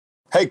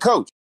Hey,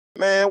 Coach,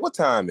 man, what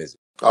time is it?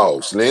 Oh,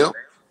 Slim,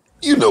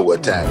 you know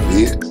what time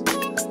it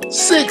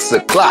is. 6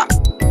 o'clock,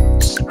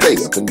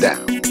 straight up and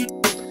down.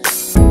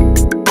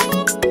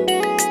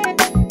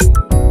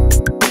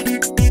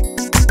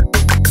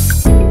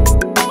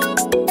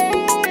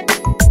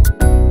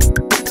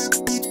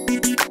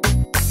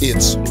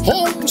 It's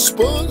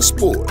HomeSpun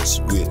Sports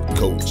with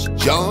Coach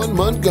John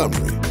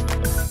Montgomery.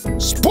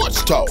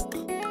 Sports talk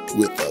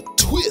with a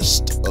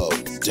twist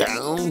of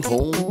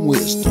down-home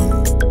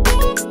wisdom.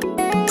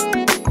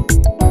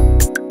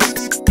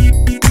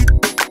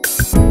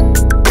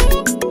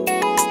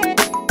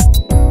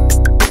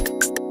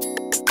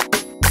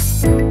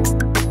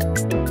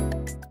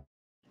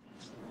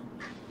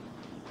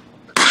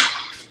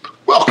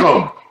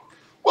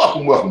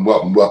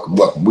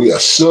 Welcome. We are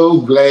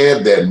so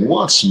glad that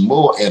once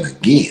more and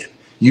again,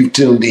 you've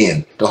tuned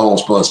in to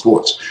HomeSpun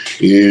Sports.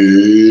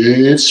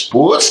 It's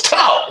Sports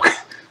Talk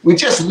with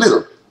just a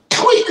little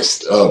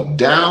twist of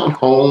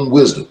down-home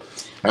wisdom.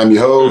 I'm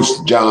your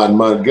host, John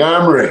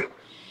Montgomery,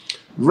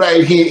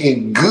 right here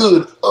in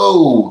good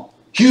old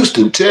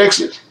Houston,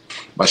 Texas.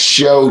 My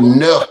show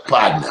enough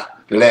partner,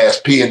 the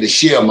last P in the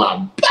shell,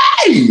 my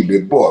baby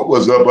boy.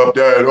 What's up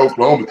there in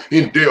Oklahoma,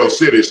 in Dale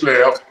City,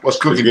 Slab? What's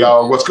cooking,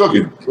 dog? What's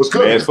cooking?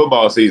 Man, it's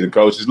football season,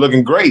 Coach. It's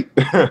looking great.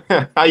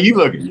 How you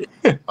looking?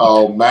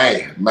 Oh,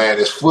 man,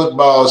 it's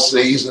football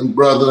season,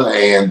 brother.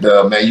 And,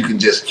 man, you can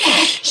just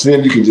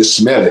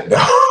smell it,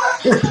 dog.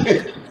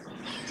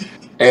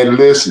 And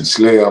listen,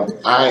 Slim,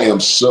 I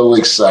am so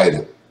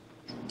excited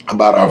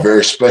about our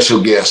very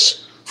special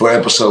guest for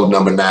episode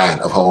number 9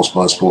 of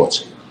HomeSpun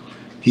Sports.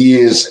 He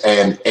is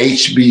an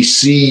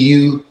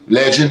HBCU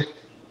legend.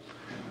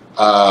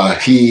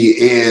 He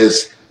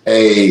is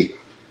a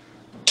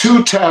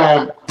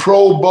 2-time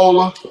Pro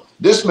Bowler.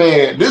 This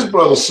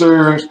brother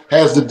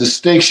has the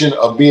distinction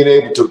of being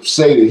able to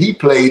say that he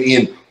played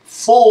in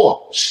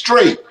 4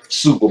 straight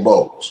Super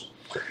Bowls.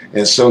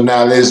 And so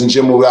now, ladies and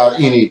gentlemen, without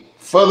any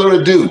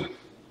further ado,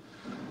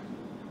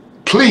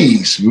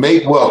 please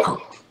make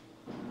welcome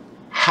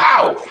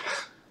Howard,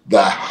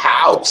 the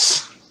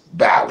House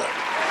Ballard.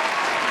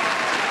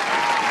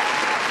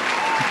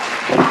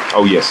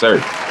 Oh, yes, sir.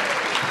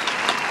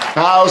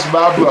 How's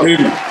my brother?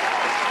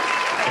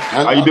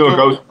 How you doing,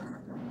 Coach?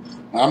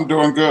 I'm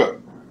doing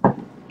good.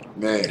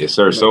 Man. Yes,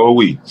 sir. So are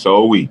we.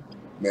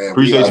 Man,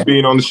 appreciate you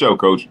being on the show,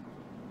 Coach.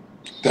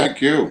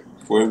 Thank you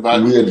for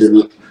inviting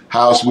me.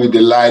 House, we're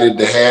delighted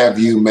to have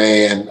you,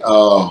 man.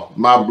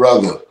 My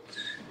brother.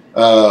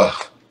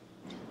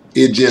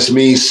 It just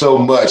means so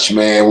much,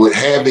 man, with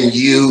having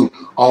you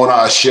on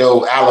our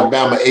show,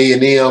 Alabama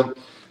A&M.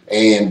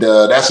 And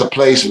that's a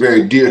place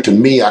very dear to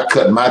me. I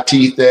cut my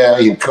teeth there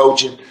in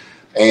coaching.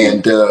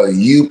 And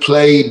you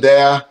played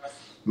there,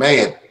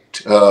 man,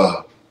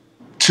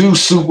 2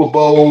 Super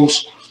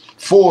Bowls,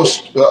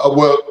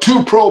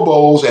 2 Pro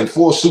Bowls and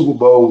 4 Super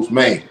Bowls.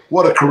 Man,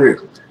 what a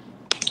career.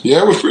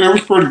 Yeah, it was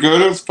pretty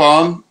good. It was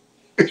fun.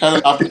 Had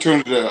an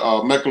opportunity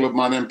to make a little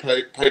money and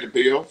pay the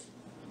bills.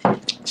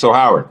 So,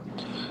 Howard,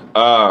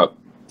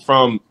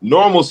 from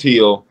Normal's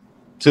Hill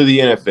to the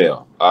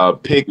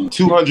NFL, picked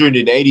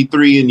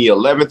 283 in the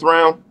 11th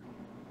round?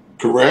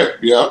 Correct,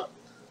 yeah.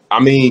 I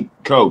mean,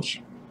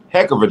 Coach,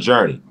 heck of a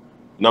journey,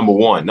 number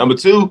one. Number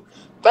two,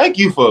 thank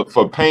you for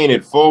paying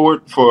it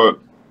forward for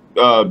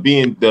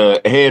being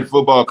the head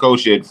football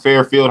coach at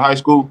Fairfield High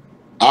School.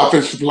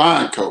 Offensive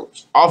line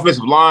coach.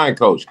 Offensive line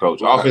coach. Right.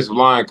 Offensive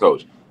line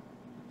coach.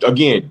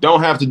 Again,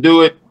 don't have to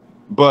do it,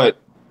 but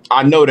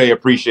I know they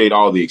appreciate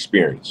all the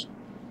experience.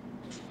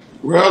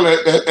 Well,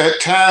 at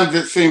times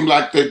it seems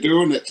like they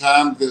do, and at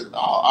times the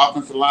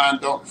offensive line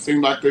don't seem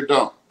like they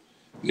don't.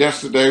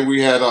 Yesterday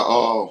we had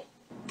a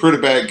pretty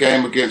bad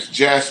game against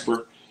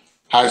Jasper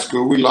High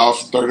School. We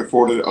lost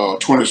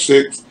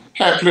 34-26.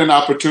 Had plenty of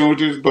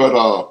opportunities,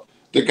 but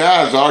the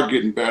guys are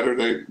getting better.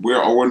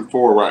 We're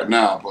 0-4 right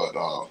now, but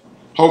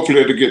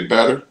hopefully it'll get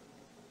better.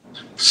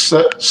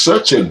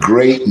 Such a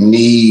great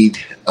need,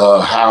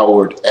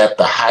 Howard, at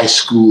the high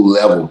school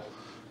level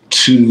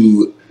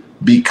to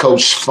be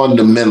coached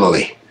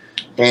fundamentally.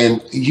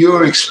 And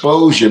your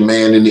exposure,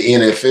 man, in the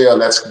NFL,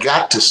 that's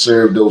got to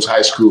serve those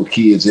high school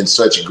kids in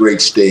such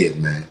great stead,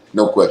 man.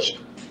 No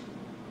question.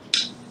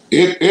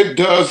 It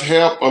does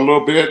help a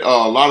little bit.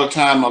 A lot of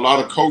time, a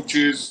lot of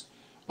coaches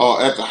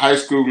at the high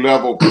school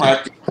level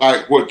practice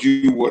like what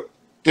you would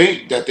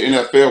think that the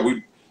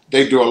NFL,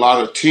 they do a lot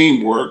of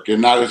teamwork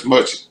and not as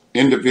much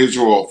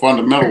individual or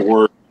fundamental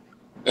work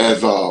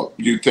as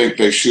you think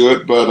they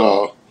should.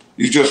 But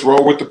you just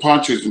roll with the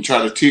punches and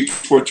try to teach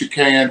what you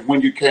can,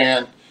 when you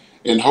can,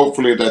 and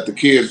hopefully that the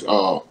kids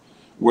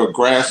will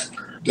grasp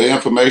the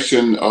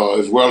information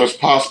as well as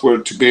possible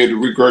to be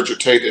able to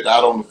regurgitate it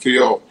out on the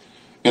field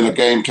in a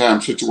game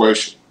time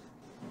situation.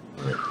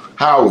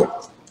 Howard,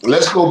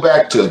 let's go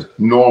back to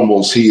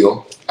Normal's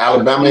Hill,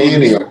 Alabama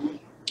A&M.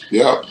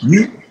 Yeah.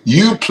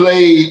 You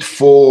played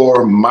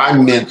for my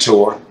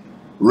mentor,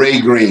 Ray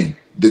Green,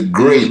 the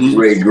great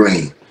Ray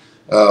Green,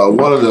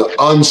 one of the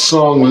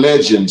unsung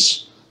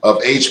legends of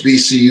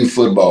HBCU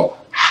football.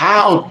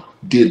 How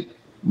did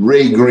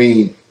Ray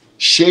Green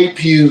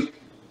shape you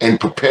and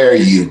prepare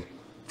you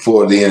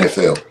for the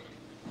NFL?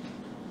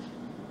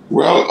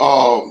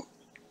 Well,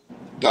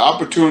 the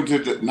opportunity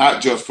that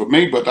not just for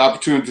me, but the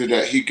opportunity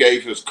that he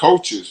gave his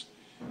coaches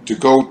to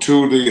go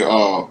to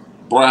the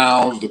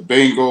Browns, the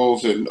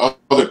Bengals, and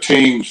other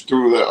teams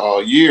through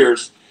the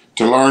years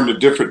to learn the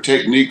different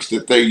techniques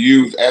that they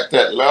use at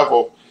that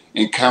level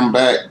and come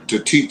back to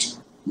teach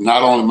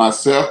not only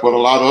myself, but a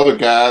lot of other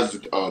guys,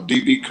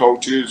 DB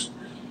coaches,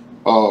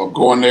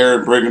 going there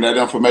and bringing that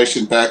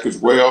information back as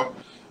well.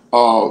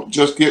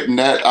 Just getting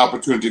that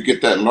opportunity to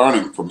get that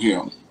learning from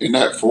him in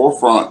that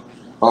forefront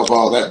of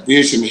that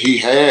vision he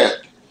had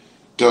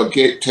to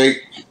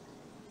take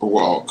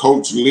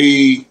Coach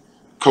Lee,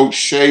 Coach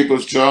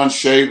Shavers, John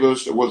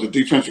Shavers was a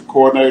defensive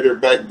coordinator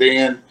back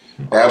then.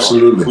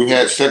 Absolutely. We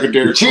had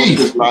secondary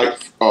coaches like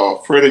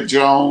Freddie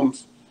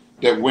Jones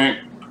that went.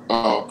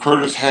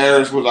 Curtis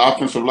Harris was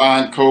offensive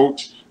line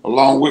coach,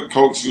 along with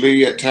Coach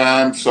Lee at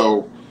times.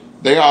 So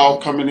they all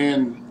coming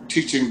in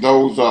teaching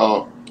those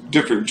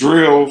different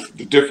drills,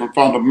 the different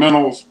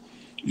fundamentals,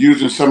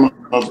 using some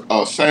of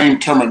the same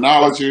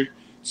terminology.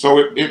 So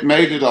it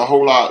made it a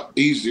whole lot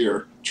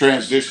easier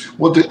transition.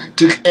 Well,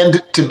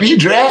 to be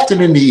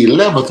drafted in the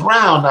 11th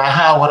round, now,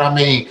 Howard, I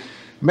mean,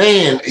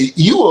 man,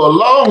 you were a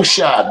long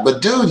shot,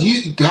 but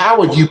dude,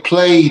 Howard, you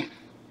played,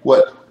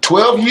 what,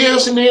 12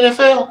 years in the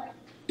NFL?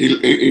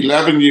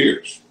 11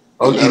 years.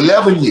 Oh,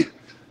 11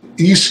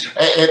 years.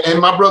 And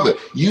my brother,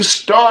 you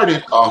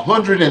started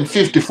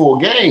 154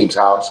 games,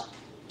 Howard.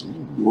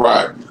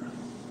 Right.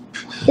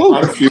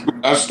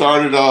 I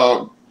started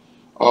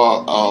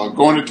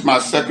going into my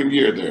second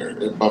year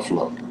there at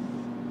Buffalo.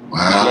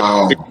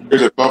 Wow. 6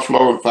 years at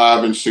Buffalo and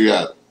 5 in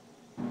Seattle.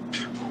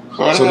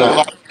 So I had a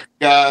lot of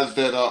guys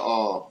that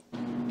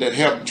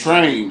helped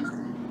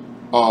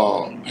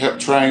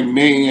train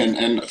me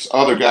and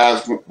other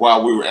guys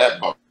while we were at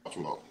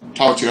Buffalo.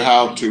 Taught you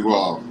how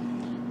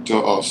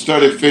to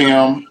study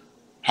film,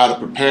 how to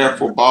prepare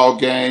for ball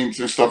games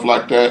and stuff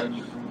like that.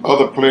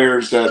 Other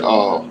players that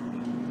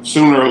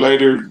sooner or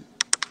later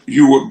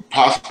you would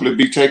possibly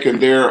be taking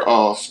their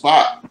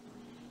spot,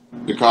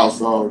 because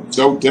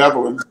Joe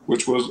Devlin,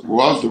 which was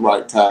the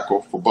right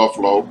tackle for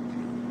Buffalo,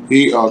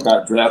 he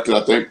got drafted,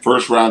 I think,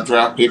 first round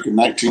draft pick in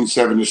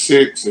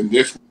 1976, and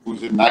this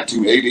was in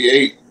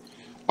 1988.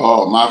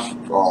 My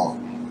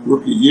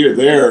rookie year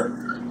there,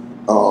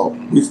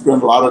 we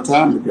spent a lot of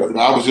time together.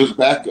 I was his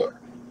backup.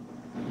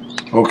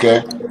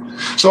 Okay.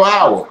 So,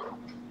 Howard,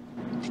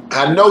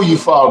 I know you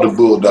follow the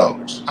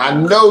Bulldogs. I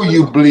know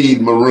you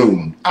bleed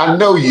maroon. I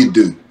know you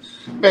do.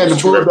 Man,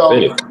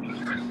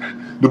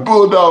 the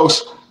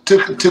Bulldogs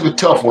took a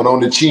tough one on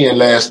the chin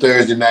last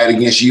Thursday night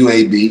against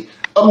UAB,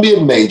 a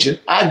mid-major.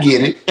 I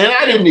get it. And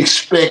I didn't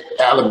expect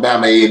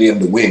Alabama A&M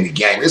to win the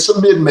game. It's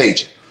a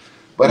mid-major.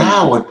 But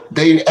Howard,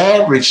 they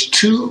averaged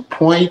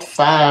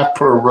 2.5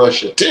 per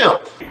rush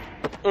attempt.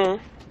 I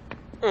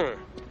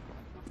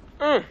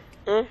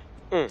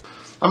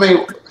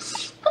mean,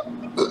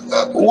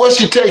 what's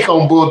your take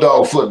on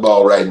Bulldog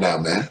football right now,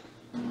 man?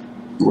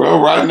 Well,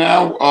 right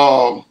now,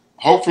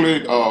 hopefully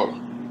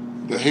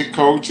the head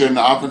coach and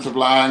the offensive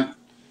line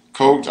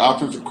coach,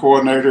 offensive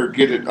coordinator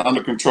get it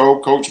under control.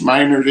 Coach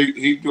Maynard,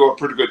 he do a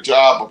pretty good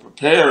job of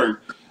preparing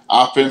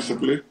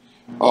offensively,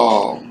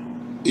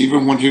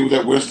 even when he was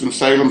at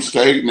Winston-Salem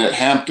State and at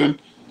Hampton.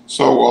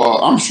 So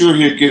I'm sure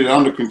he'll get it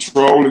under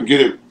control and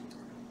get it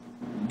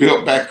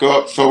built back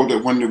up so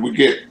that when we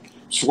get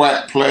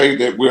SWAC play,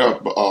 that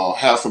we'll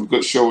have some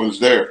good showings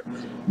there.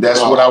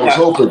 That's what I was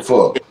hoping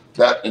for.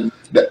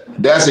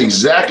 That's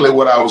exactly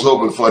what I was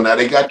hoping for. Now,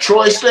 they got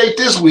Troy State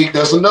this week.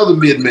 That's another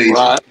mid-major.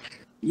 Right.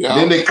 Yeah.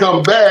 Then they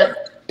come back,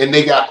 and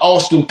they got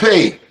Austin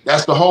Peay.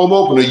 That's the home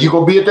opener. You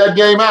going to be at that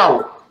game,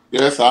 Howard?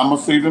 Yes, I'm a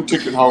season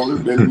ticket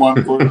holder. Been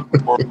one for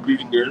a few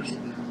years.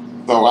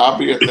 So I'll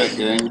be at that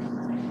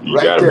game. You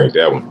got to make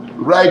that one.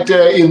 Right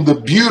there in the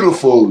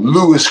beautiful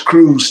Louis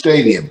Cruz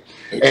Stadium.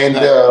 Exactly.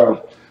 And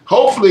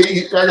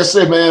hopefully, like I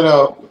said, man,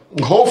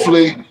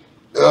 hopefully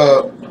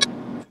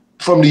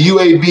from the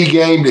UAB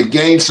game, they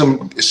gain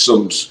some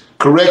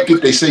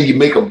corrective. They say you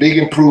make a big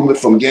improvement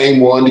from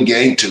game 1 to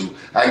game 2.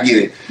 I get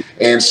it.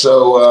 And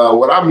so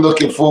what I'm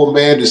looking for,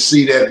 man, to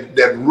see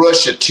that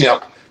rush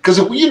attempt, because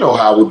you know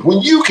how when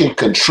you can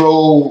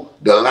control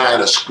the line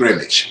of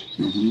scrimmage,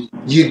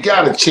 you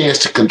got a chance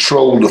to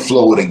control the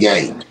flow of the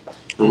game.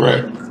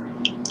 Correct.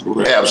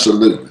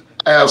 Absolutely.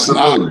 I'm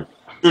sure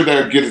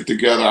they'll get it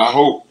together. I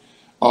hope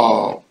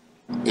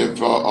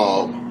if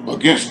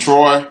against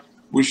Troy,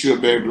 we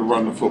should be able to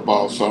run the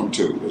football some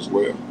too as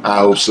well. I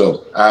hope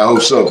so.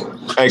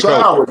 Hey,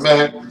 so Howard,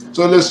 man.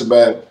 So listen,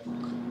 man.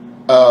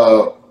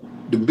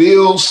 The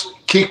Bills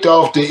kicked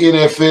off the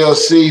NFL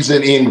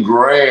season in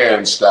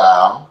grand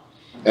style,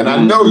 and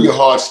I know your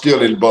heart's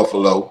still in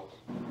Buffalo.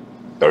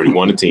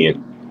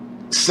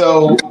 31-10.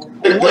 So,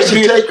 what's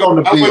your take on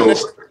the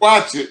Bills?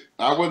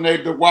 I wasn't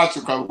able to watch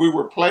it because we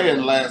were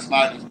playing last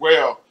night as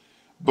well.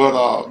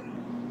 But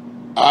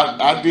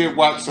I did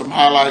watch some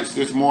highlights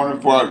this morning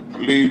before I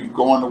leave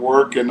going to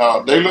work, and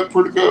they look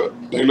pretty good.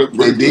 They look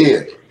pretty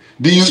good.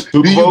 Do you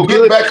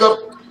get back up?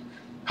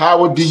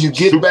 Howard, do you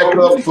get back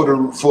up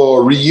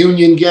for a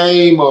reunion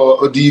game,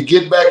 or do you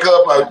get back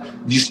up? Or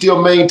do you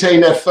still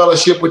maintain that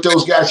fellowship with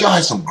those guys? Y'all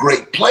had some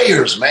great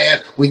players,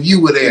 man, when you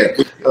were there.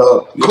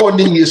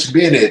 Cornelius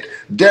Bennett,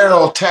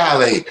 Darryl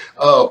Talley,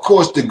 of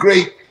course, the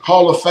great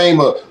Hall of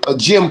Famer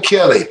Jim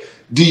Kelly.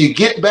 Do you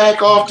get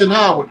back often,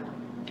 Howard?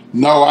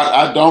 No,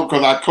 I don't,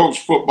 because I coach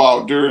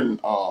football during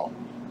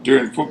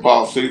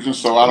football season,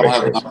 so I don't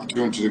have an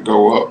opportunity to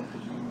go up.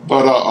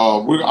 But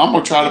I'm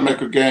going to try to make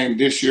a game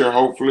this year,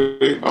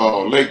 hopefully,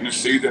 late in the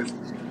season,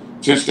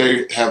 since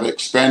they have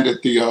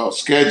expanded the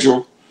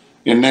schedule.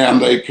 And now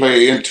they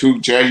play into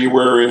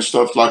January and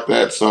stuff like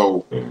that.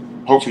 So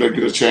hopefully I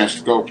get a chance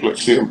to go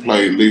see them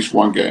play at least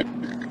one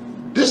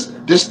game.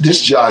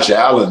 This Josh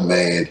Allen,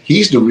 man,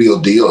 he's the real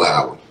deal,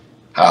 Howard.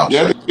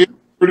 Yeah, he's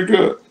pretty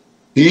good.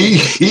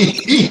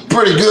 He's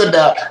pretty good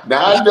now.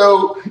 Now, I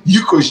know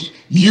you, because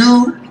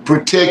you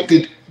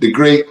protected the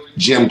great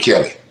Jim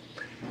Kelly.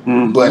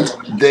 Mm-hmm. But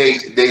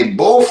they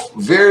both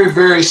very,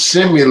 very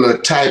similar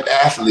type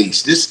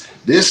athletes. This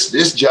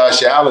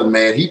Josh Allen,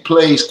 man, he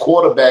plays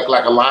quarterback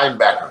like a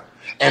linebacker,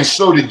 and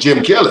so did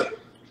Jim Kelly.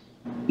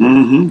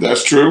 Mm-hmm.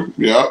 That's true.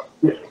 Yeah,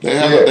 they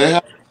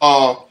have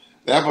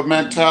a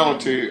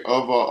mentality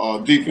of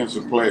a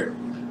defensive player.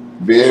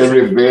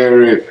 Very,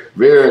 very,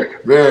 very,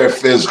 very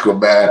physical,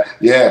 man.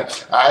 Yeah,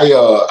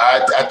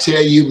 I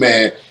tell you,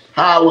 man,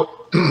 Howard,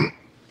 I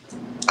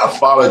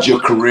followed your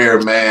career,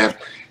 man.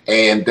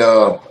 And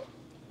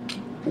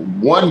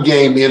one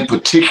game in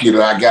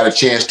particular, I got a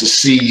chance to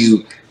see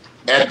you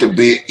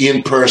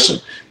in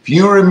person. If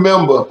you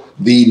remember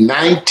the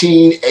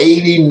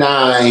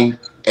 1989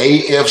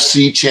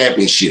 AFC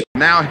Championship.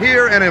 Now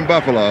here and in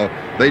Buffalo,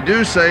 they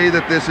do say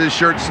that this is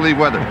shirt sleeve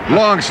weather.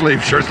 Long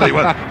sleeve shirt sleeve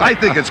weather. I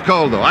think it's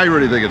cold, though. I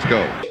really think it's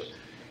cold.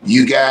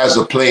 You guys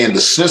are playing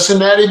the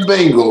Cincinnati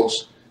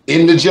Bengals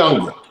in the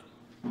jungle.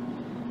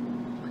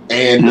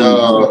 And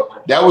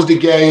that was the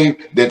game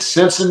that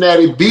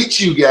Cincinnati beat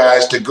you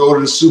guys to go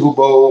to the Super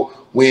Bowl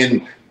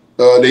when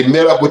they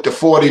met up with the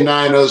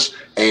 49ers,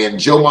 and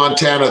Joe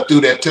Montana threw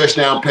that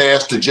touchdown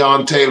pass to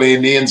John Taylor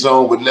in the end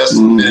zone with less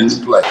than minutes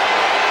to play.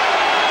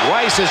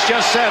 Weiss has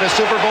just set a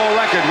Super Bowl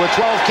record with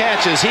 12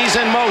 catches. He's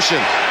in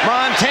motion.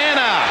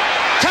 Montana,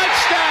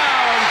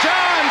 touchdown,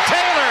 John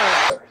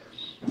Taylor.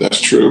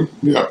 That's true.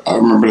 Yeah, I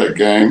remember that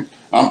game.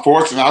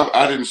 Unfortunately,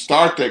 I didn't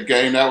start that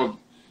game. That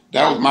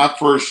was my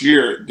first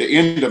year, the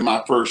end of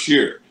my first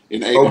year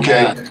in '89.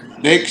 Okay.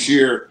 Next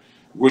year,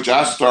 which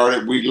I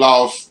started, we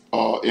lost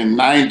in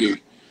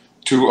 '90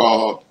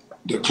 to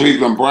the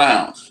Cleveland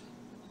Browns.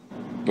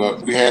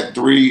 But we had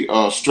 3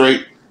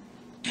 straight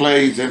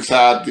plays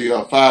inside the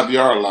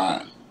 5-yard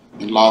line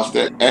and lost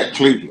at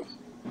Cleveland.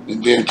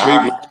 And then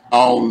Cleveland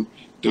on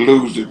to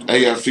lose the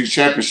AFC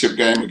Championship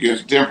game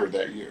against Denver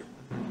that year.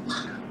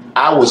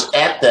 I was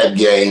at that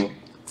game,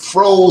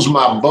 froze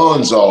my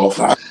buns off.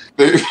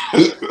 It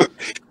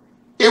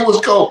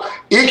was cold.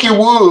 Ickey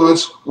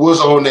Woods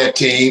was on that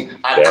team.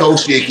 I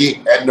coached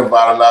Ickey at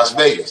Nevada, Las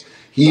Vegas.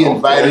 He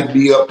invited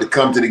me up to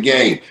come to the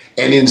game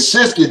and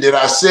insisted that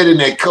I sit in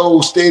that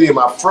cold stadium.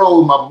 I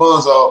froze my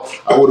buns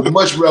off. I would have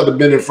much rather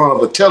been in front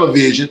of a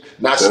television,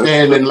 not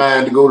stand in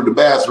line to go to the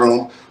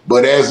bathroom.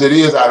 But as it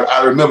is,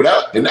 I remember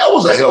that, and that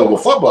was a hell of a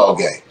football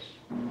game.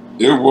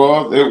 It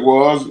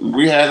was.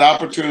 We had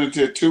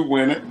opportunity to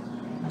win it,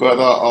 but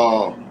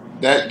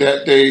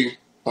that day,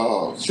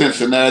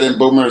 Cincinnati and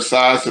Boomer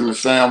Esiason and the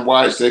Sam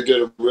Whites, they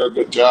did a real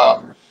good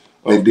job.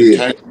 They did.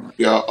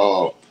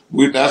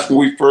 That's when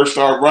we first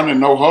started running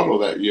no huddle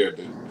that year.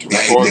 The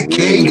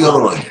K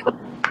gun.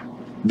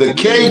 The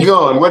K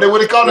gun. What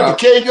they call it? The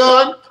K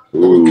gun?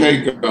 The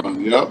K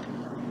gun, yep.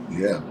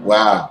 Yeah.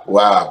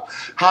 Wow.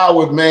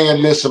 Howard,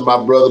 man, listen,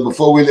 my brother,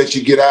 before we let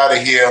you get out of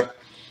here,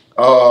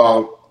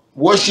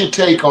 what's your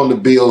take on the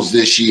Bills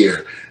this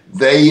year?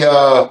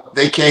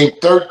 They came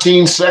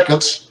 13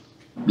 seconds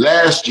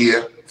last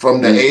year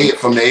from the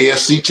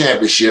AFC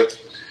Championship,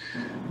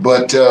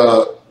 but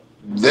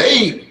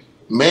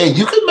man,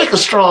 you can make a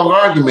strong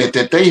argument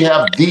that they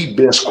have the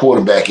best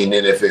quarterback in the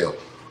NFL.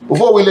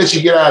 Before we let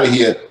you get out of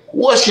here,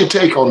 what's your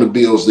take on the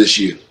Bills this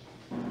year?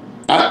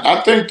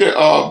 I think that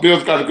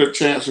Bills got a good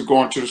chance of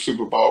going to the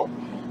Super Bowl.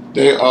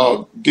 Their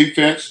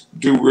defense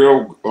do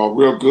real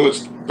good.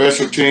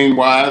 Special team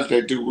wise,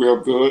 they do real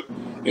good,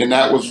 and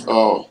that was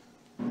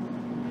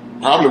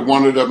probably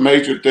one of the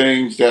major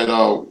things that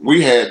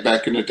we had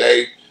back in the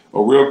day.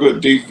 A real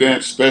good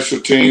defense, special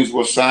teams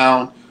was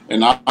sound,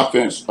 and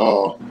offense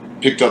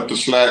picked up the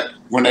slack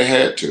when they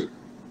had to.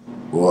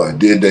 Boy,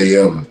 did they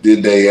ever.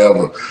 Did they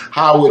ever.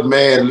 Howard,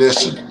 man,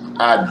 listen,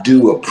 I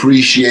do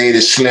appreciate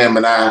it. Slim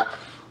and I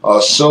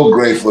are so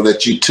grateful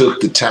that you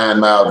took the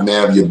time out,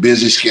 man, of your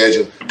busy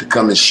schedule to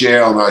come and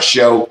share on our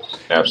show.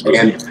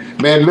 Absolutely.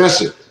 And, man,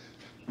 listen,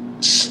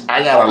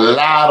 I got a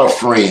lot of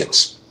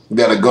friends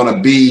that are going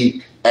to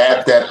be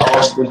at that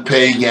Austin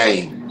Peay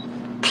game.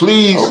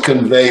 Please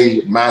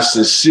convey my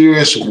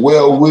sincerest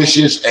well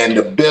wishes and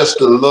the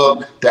best of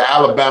luck to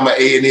Alabama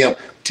A&M.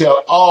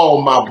 Tell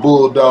all my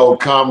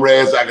Bulldog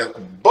comrades I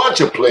got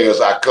bunch of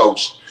players I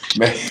coached,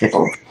 man.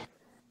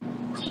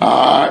 All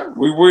right,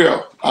 we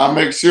will. I'll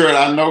make sure.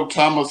 I know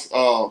Thomas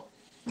Hopkins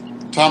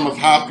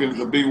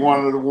will be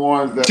one of the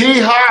ones that.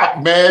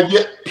 T-Hop, man.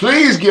 Yeah,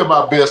 please give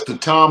my best to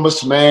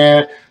Thomas,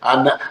 man.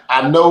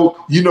 I know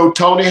you know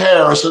Tony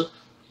Harrison.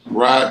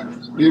 Right.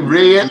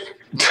 Red.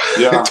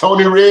 Yeah.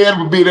 Tony Red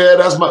will be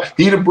there.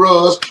 He the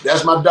bros.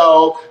 That's my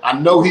dog. I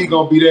know he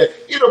gonna be there.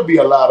 It'll be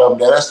a lot of them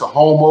there. That's the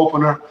home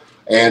opener.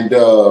 And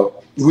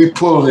we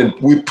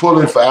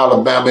pulling for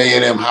Alabama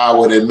A&M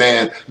Howard. And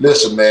man,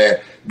 listen,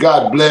 man,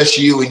 God bless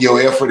you and your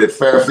effort at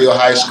Fairfield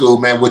High School,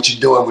 man. What you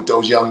doing with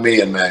those young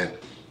men, man?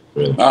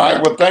 All right.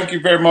 Well, thank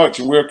you very much,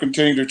 and we'll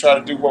continue to try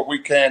to do what we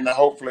can to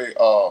hopefully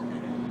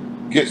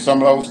get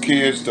some of those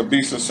kids to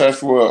be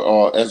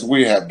successful as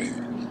we have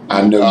been.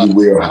 I know you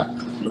will.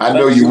 I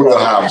know you will,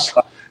 House.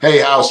 Hey,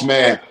 House,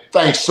 man.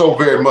 Thanks so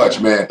very much,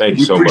 man. Thank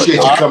you so much. We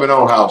appreciate you coming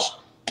on, House.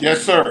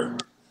 Yes, sir.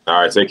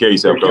 All right, take care of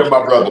yourself, Take care,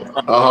 my brother.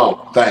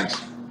 Thanks.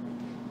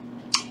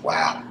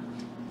 Wow.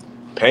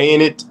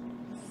 Paying it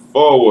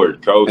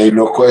forward, Coach. Ain't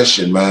no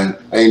question, man.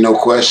 Ain't no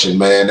question,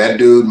 man. That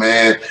dude,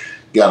 man,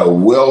 got a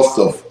wealth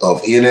of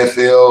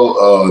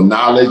NFL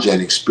knowledge and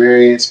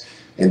experience.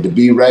 And to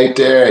be right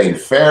there in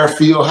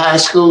Fairfield High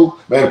School,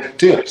 man,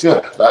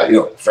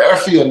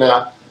 Fairfield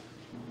now,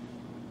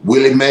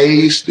 Willie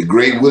Mays, the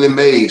great Willie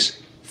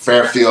Mays,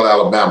 Fairfield,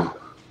 Alabama.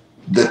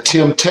 The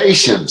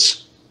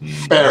Temptations,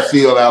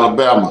 Fairfield,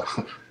 Alabama.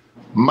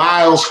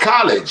 Miles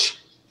College,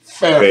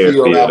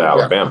 Fairfield,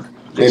 Alabama.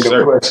 Yes, Ain't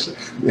no question.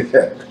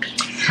 Yeah.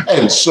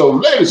 And so,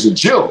 ladies and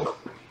gentlemen,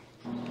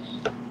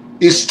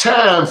 it's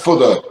time for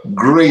the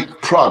great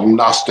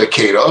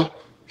prognosticator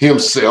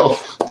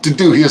himself to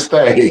do his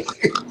thing.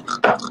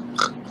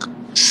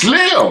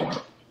 Slim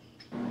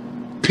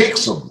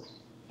picks him.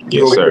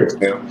 Yes, sir.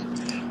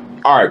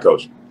 All right,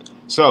 Coach.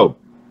 So,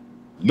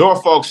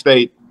 Norfolk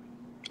State,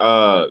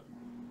 Dawson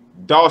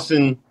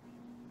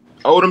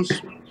Odoms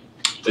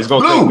is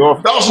going to take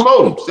Dawson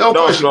Odoms.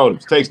 Dawson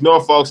Odoms takes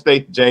Norfolk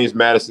State. James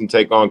Madison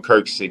take on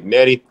Kirk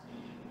Signetti.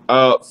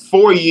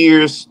 4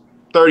 years,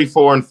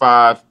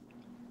 34-5.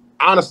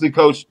 Honestly,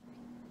 Coach,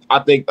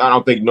 I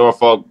don't think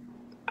Norfolk.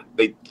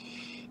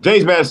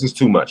 James Madison's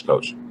too much,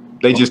 Coach.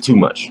 They just too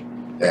much.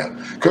 Yeah,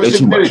 Kirk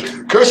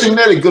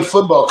Signetti, good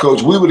football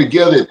coach. We were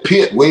together at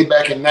Pitt way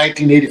back in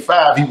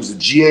 1985. He was a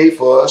GA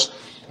for us.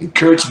 And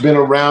Kurt's been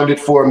around it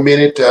for a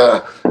minute.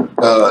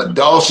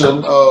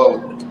 Dawson,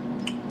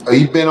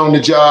 he's been on the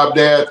job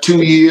there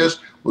 2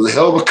 years. Was a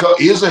hell of a coach.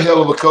 Is a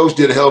hell of a coach.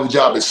 Did a hell of a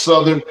job at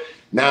Southern.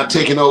 Now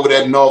taking over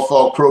that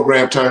Norfolk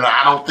program turner.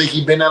 I don't think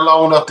he's been there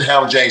long enough to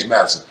handle James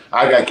Madison.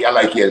 I like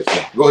it.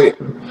 Go ahead.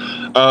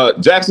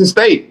 Jackson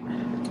State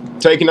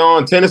taking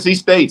on Tennessee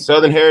State,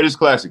 Southern Heritage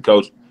Classic,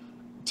 Coach.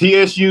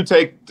 TSU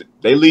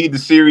they lead the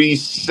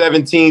series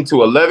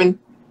 17-11,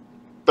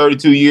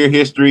 32-year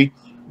history,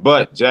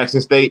 but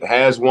Jackson State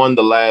has won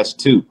the last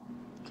two.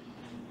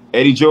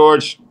 Eddie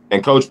George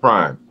and Coach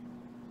Prime.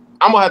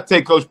 I'm gonna have to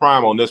take Coach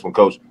Prime on this one,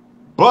 Coach.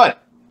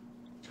 But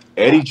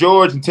Eddie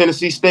George and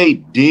Tennessee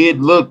State did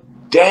look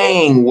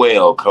dang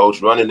well,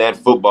 Coach, running that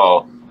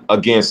football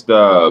against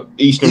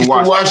Eastern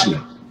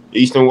Washington.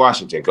 Eastern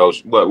Washington,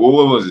 Coach. What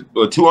was it?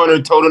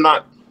 200 total,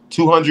 not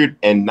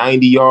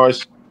 290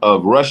 yards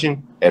of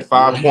rushing at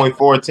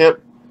 5.4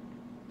 attempt.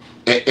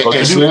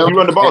 And Slim, you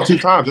run the ball 2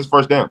 times. It's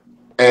first down.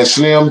 And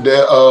Slim,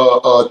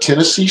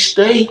 Tennessee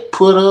State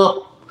put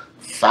up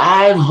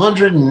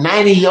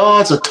 590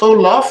 yards of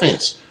total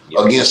offense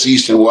against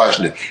Eastern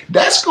Washington.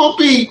 That's going to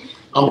be,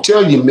 I'm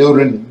telling you,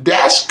 Mildred,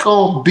 that's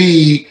going to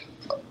be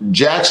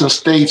Jackson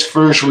State's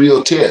first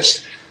real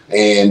test.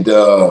 And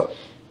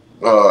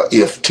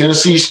if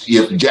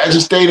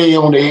Jackson State ain't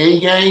on the A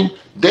game,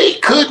 they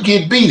could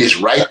get beat. It's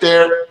right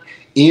there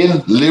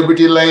in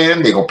Liberty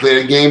Land. They're going to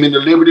play the game in the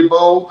Liberty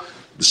Bowl.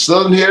 The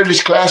Southern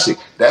Heritage Classic.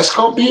 That's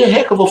going to be a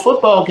heck of a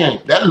football game.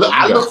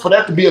 I look for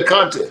that to be a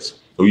contest.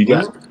 Who you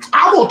got?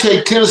 I will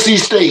take Tennessee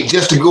State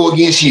just to go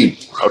against you.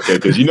 Okay,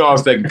 because you know I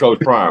was taking Coach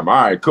Prime.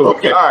 All right, cool.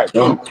 Okay. All right,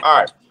 cool. All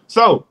right.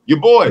 So, your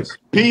boys,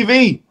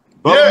 PV,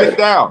 Bubba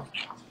McDowell,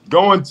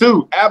 going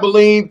to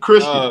Abilene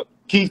Christian.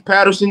 Keith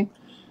Patterson,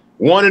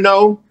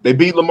 1-0. They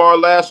beat Lamar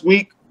last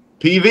week.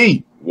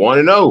 PV,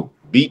 1-0.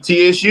 Beat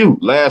TSU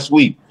last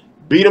week.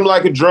 Beat them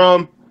like a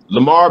drum.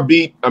 Lamar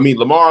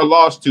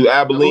lost to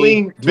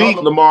Abilene. Beat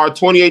Lamar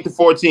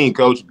 28-14,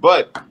 Coach.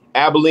 But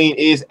Abilene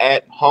is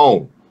at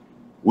home.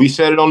 We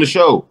said it on the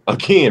show,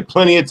 again,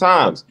 plenty of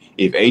times.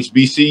 If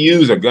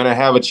HBCUs are going to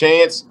have a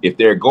chance, if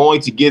they're going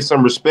to get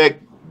some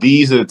respect,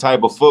 these are the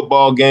type of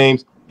football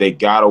games they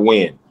got to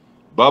win.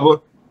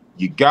 Bubba,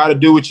 you got to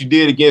do what you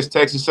did against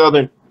Texas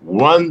Southern.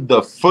 Run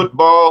the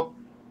football,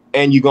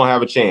 and you're going to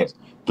have a chance.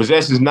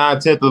 Possession is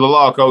 9/10 of the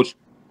law, Coach.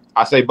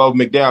 I say Bubba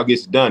McDowell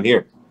gets it done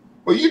here.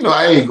 Well, you know,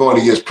 I ain't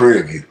going against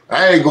Prairie View.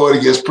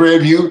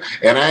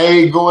 And I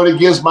ain't going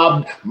against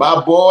my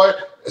boy,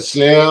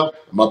 Slim,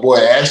 my boy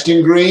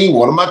Ashton Green,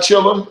 one of my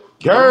children.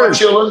 Coach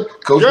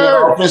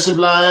that offensive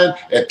line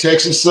at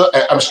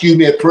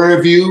at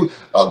Prairie View.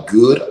 A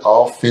good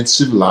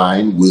offensive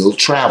line will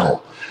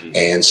travel.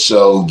 And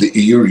so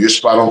you're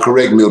spot on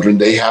correct, Mildred.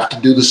 They have to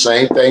do the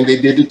same thing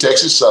they did to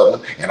Texas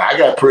Southern. And I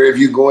got Prairie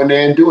View going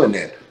there and doing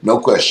that. No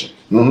question.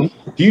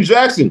 Hugh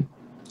Jackson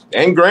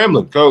and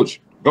Grambling, coach,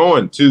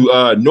 going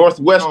to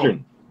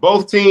Northwestern.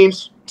 Both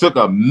teams took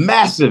a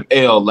massive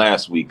L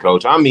last week,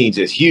 coach. I mean,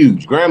 just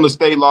huge. Grambling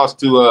State lost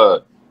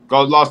to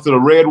the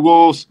Red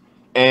Wolves,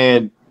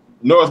 and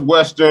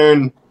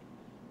Northwestern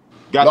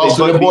lost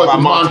to the boys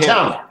from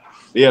Montana.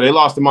 Yeah, they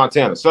lost to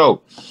Montana.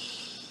 So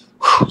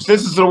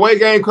since it's an away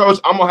game, coach,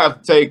 I'm gonna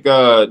have to take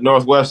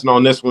Northwestern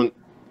on this one.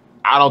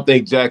 I don't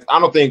think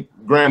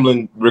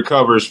Grambling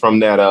recovers from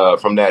that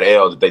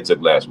L that they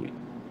took last week.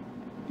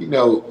 You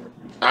know,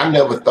 I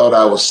never thought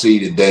I would see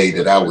the day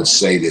that I would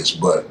say this,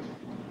 but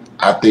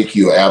I think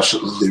you're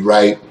absolutely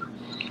right.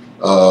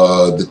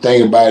 The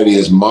thing about it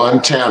is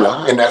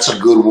Montana, and that's a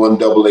good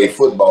 1AA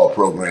football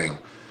program,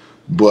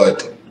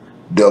 but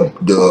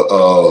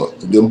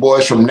the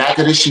boys from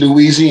Natchitoches,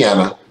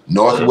 Louisiana,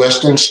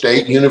 Northwestern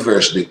State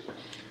University,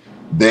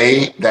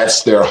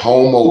 that's their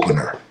home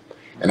opener.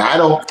 And I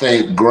don't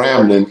think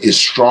Grambling is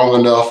strong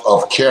enough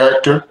of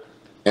character,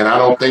 and I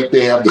don't think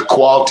they have the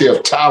quality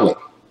of talent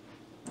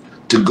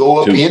to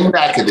go up in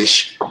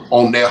Natchitoches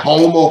on their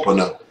home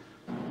opener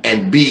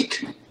and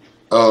beat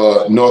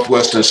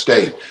Northwestern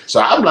State. So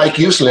I'm like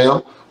you,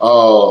 Slim.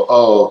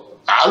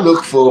 I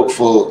look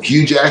for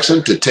Hugh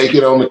Jackson to take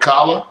it on the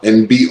collar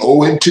and be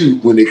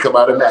 0-2 when they come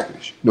out of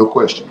Natchitoches. No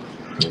question.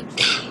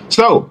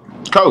 So,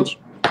 Coach,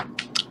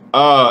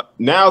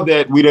 now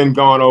that we done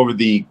gone over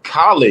the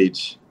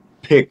college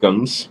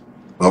pick'ems,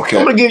 okay,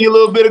 I'm gonna give you a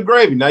little bit of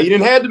gravy. Now you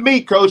didn't have the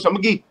meat, Coach. I'm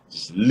gonna give you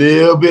just a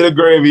little bit of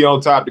gravy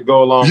on top to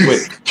go along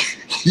with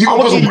it. You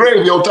gonna put some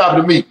gravy on top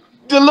of the meat?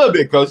 Just a little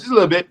bit, Coach. Just a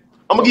little bit.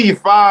 I'm gonna give you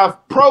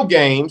 5 pro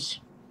games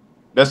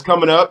that's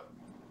coming up,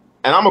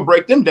 and I'm gonna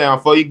break them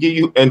down for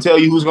you, and tell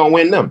you who's gonna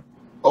win them.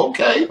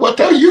 Okay. Well,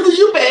 tell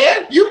you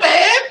bad. You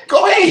bad.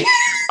 Go ahead.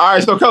 All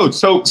right, so Coach,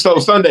 so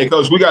Sunday,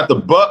 Coach, we got the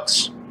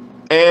Bucks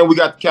and we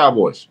got the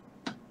Cowboys.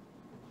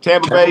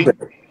 Tampa Bay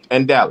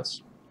and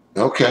Dallas.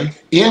 Okay.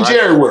 In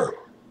Jerry World.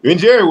 In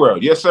Jerry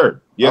World, yes,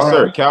 sir. Yes, All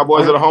sir. right.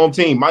 Cowboys are the home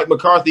team. Mike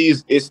McCarthy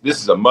this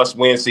is a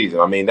must-win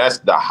season. I mean, that's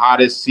the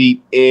hottest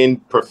seat in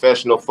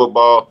professional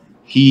football.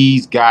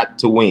 He's got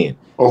to win.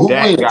 Well,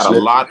 Dak got a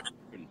lot.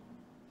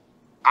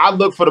 I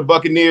look for the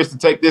Buccaneers to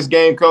take this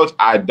game, Coach.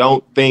 I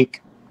don't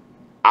think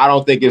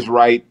it's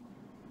right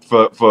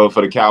for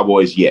the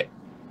Cowboys yet.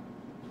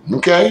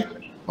 Okay.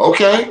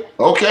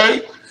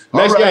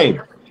 Next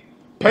game,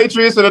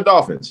 Patriots and the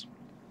Dolphins.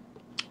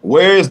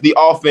 Where is the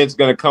offense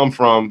going to come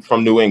from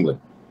New England?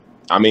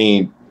 I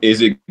mean,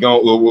 is it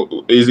going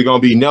to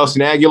be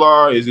Nelson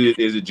Aguilar? Is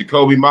it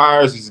Jacoby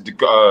Myers? Is it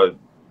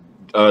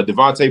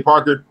Devontae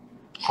Parker?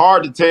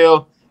 Hard to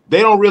tell.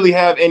 They don't really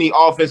have any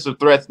offensive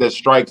threats that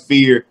strike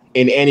fear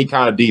in any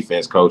kind of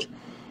defense, Coach.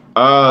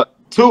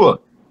 Tua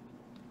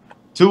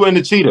and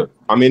the Cheetah.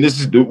 I mean, is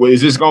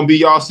this going to be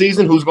y'all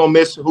season? Who's going to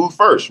miss who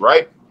first,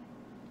 right?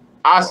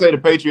 I say the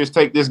Patriots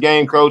take this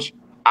game, Coach.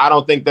 I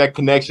don't think that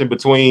connection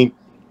between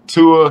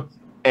Tua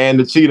and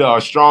the Cheetah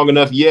are strong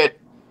enough yet.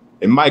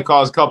 It might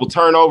cause a couple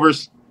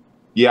turnovers.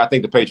 Yeah, I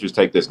think the Patriots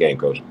take this game,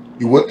 Coach.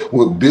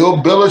 Well, Bill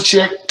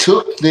Belichick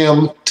took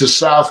them to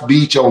South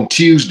Beach on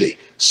Tuesday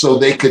so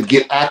they could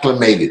get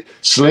acclimated.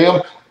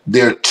 Slim,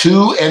 they're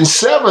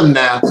 2-7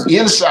 now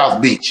in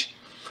South Beach.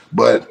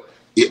 But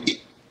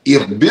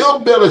if Bill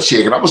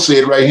Belichick, and I'm going to say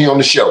it right here on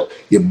the show,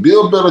 if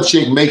Bill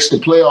Belichick makes the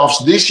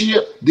playoffs this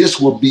year, this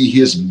will be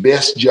his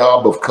best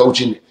job of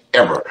coaching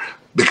ever.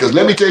 Because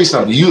let me tell you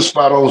something, you're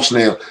spot on,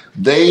 Slim.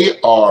 They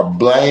are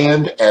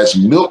bland as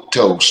milk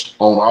toast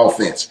on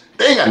offense.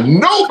 They ain't got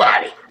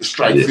nobody to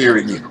strike fear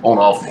in you on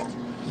offense.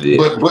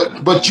 Yeah.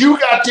 But you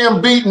got them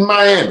beating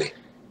Miami.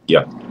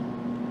 Yeah.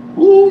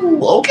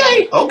 Ooh,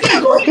 okay. Go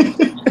ahead.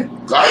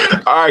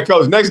 All right,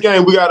 Coach. Next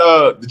game, we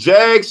got the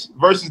Jags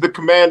versus the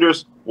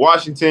Commanders.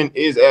 Washington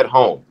is at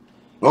home.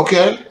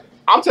 Okay.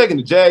 I'm taking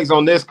the Jags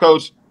on this,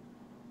 Coach,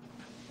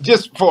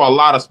 just for a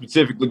lot of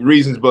specific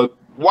reasons, but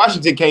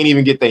Washington can't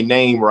even get their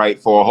name right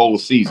for a whole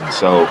season.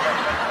 So,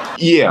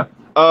 yeah.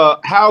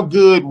 How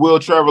good will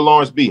Trevor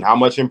Lawrence be? How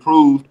much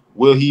improved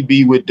will he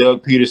be with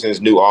Doug Peterson's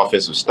new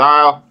offensive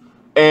style?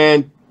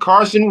 And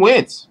Carson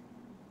Wentz,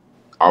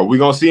 are we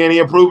going to see any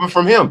improvement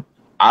from him?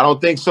 I don't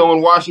think so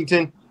in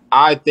Washington.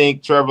 I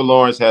think Trevor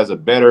Lawrence has a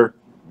better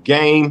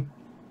game,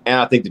 and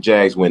I think the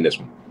Jags win this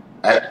one.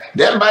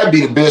 That might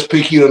be the best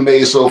pick you have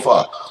made so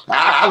far.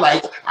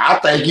 I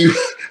think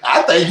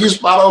you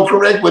spot on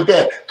correct with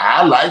that.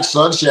 I like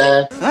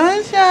Sunshine.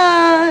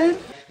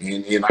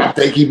 And I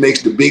think he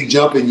makes the big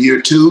jump in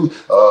year 2.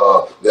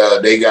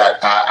 They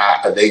got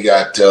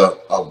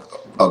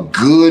a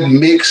good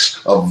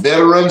mix of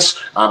veterans.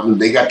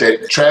 They got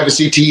that Travis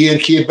Etienne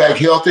kid back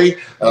healthy.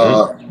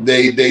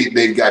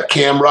 They got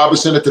Cam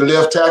Robinson at the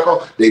left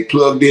tackle. They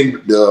plugged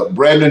in the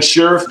Brandon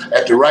Scherf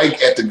at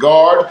the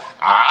guard.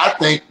 I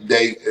think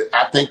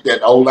that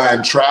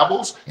O-line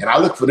travels, and I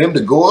look for them to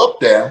go up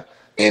there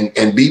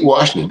and beat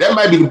Washington. That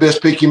might be the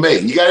best pick you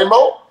made. You got any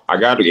more? I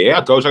got it. Yeah,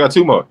 Coach. I got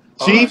 2 more.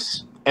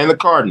 Chiefs and the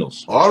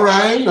Cardinals. All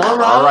right.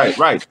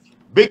 Right.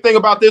 Big thing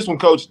about this one,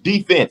 Coach,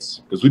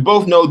 defense, because we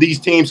both know these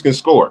teams can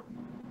score,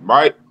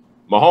 right?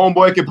 My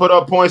homeboy can put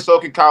up points, so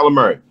can Kyler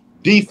Murray.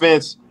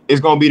 Defense is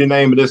going to be the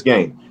name of this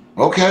game.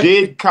 Okay.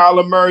 Did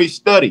Kyler Murray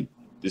study?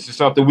 This is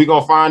something we're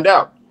going to find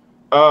out.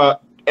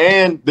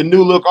 And the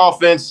new look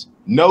offense,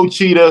 no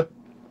cheetah.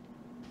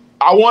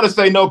 I want to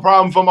say no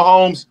problem for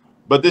Mahomes,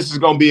 but this is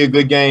going to be a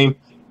good game.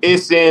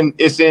 It's in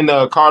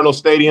Cardinal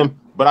Stadium,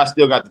 but I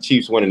still got the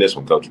Chiefs winning this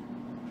one, Coach.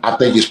 I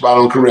think you're spot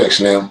on correct,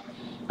 Slim.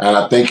 And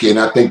I think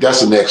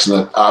that's an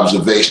excellent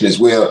observation as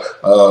well.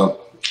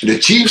 The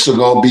Chiefs are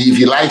going to be, if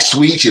you like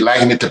sweets, you're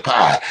liking it to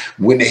pie.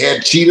 When they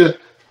had cheetah,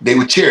 they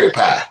were cherry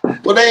pie.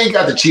 Well, they ain't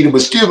got the cheetah,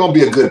 but still going to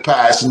be a good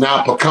pie. It's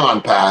now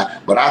pecan pie,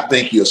 but I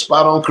think you're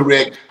spot on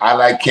correct. I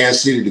like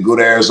Kansas City to go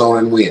to Arizona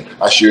and win.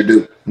 I sure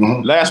do.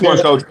 Mm-hmm. Last one,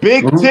 Coach.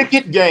 Big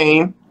ticket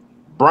game,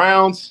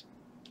 Browns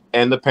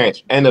and the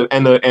Panthers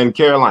and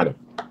Carolina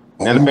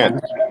and the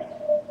Panthers.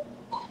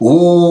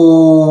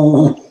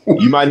 Ooh.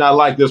 You might not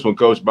like this one,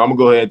 Coach, but I'm going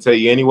to go ahead and tell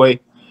you anyway.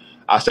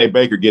 I say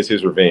Baker gets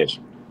his revenge.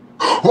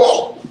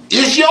 Oh,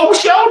 it's your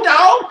show,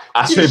 dog.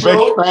 I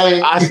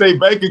say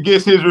Baker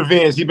gets his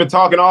revenge. He's been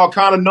talking all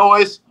kind of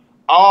noise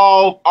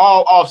all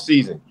off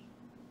season.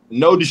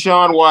 No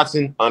Deshaun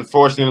Watson,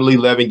 unfortunately,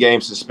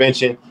 11-game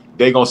suspension.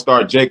 They're going to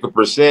start Jacob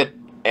Brissett,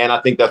 and I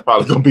think that's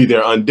probably going to be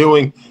their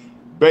undoing.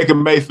 Baker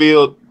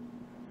Mayfield,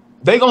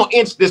 they're going to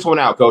inch this one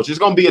out, Coach. It's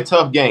going to be a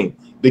tough game.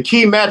 The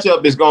key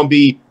matchup is going to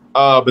be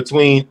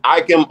between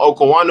Ikem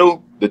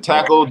Okwonu, the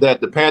tackle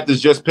that the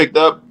Panthers just picked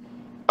up,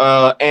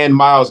 and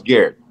Myles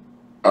Garrett.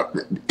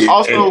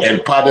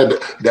 And part of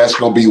that's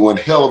going to be one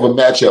hell of a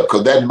matchup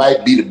because that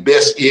might be the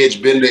best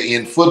edge bender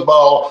in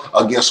football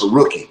against a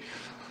rookie.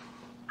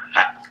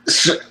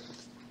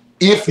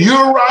 If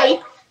you're right,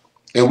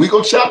 and we're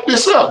going to chop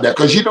this up now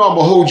because you know I'm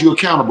going to hold you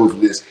accountable for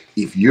this.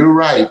 If you're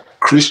right,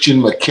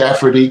 Christian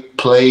McCaffrey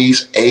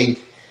plays a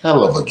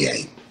hell of a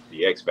game.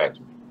 The X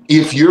Factor.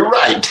 If you're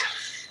right.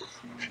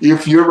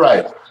 We'll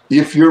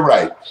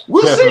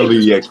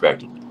Definitely see. the X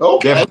Factor.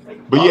 Okay.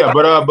 Definitely. But yeah,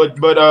 but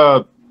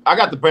I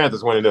got the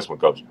Panthers winning this one,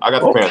 Coach. I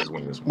got the Panthers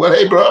winning this one. Well,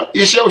 hey, bro,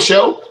 it's your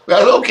show.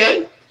 That's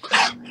okay.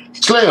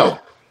 Slim.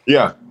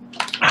 Yeah.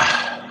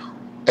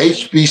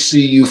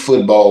 HBCU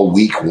football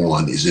week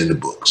 1 is in the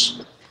books.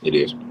 It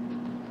is.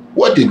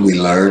 What did we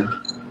learn?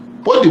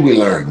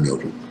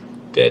 Milton?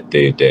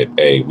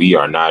 That we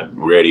are not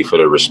ready for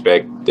the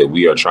respect that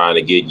we are trying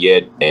to get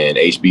yet, and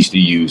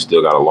HBCU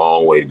still got a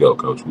long way to go,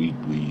 Coach. We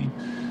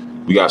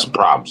got some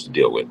problems to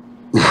deal with.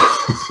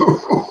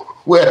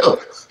 Well,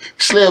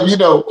 Slim,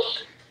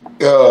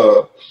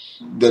 the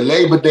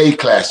Labor Day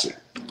Classic.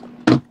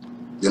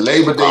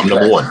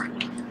 Number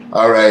one.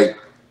 All right.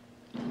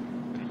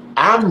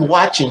 I'm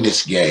watching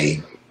this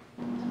game,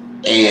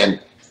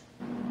 and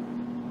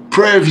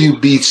Prairie View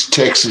beats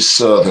Texas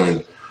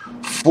Southern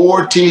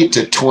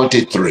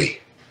 40-23.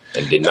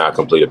 And did not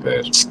complete a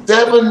pass.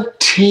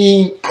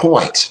 17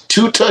 points,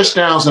 2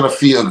 touchdowns and a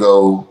field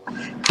goal.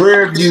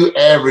 Prairie View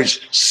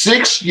averaged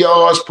 6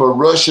 yards per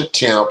rush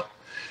attempt.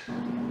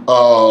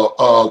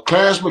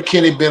 Clarence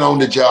McKinney been on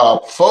the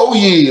job 4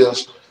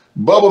 years.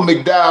 Bubba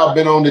McDowell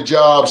been on the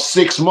job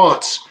 6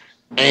 months.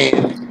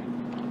 And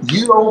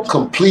you don't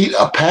complete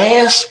a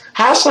pass?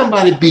 How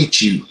somebody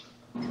beat you?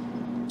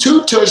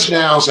 2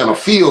 touchdowns and a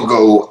field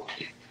goal,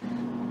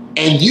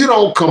 and you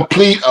don't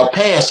complete a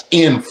pass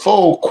in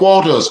 4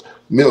 quarters,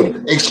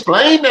 Milton.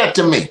 Explain that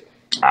to me.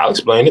 I'll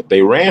explain it.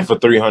 They ran for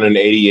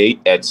 388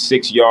 at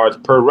 6 yards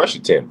per rush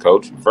attempt,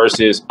 Coach,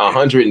 versus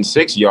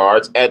 106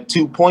 yards at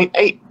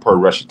 2.8 per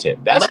rush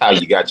attempt. That's how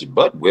you got your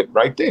butt whipped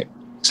right there.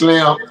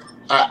 Slim,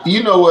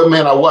 you know what,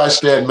 man? I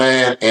watched that,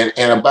 man,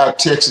 and about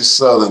Texas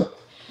Southern.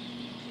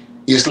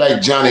 It's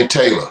like Johnny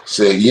Taylor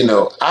said,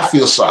 I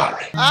feel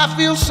sorry. I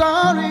feel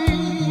sorry.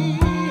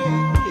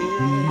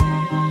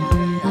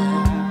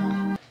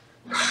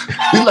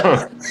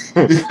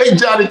 Hey,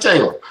 Johnny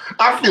Taylor,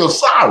 I feel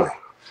sorry.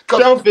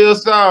 Don't feel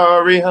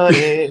sorry,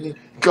 honey.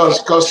 Because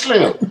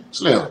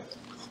Slim,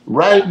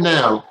 right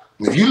now,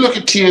 if you look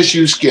at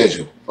TSU's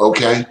schedule,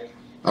 okay,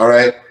 all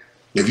right,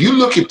 if you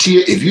look at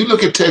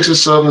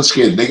Texas Southern's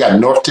schedule, they got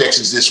North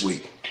Texas this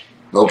week,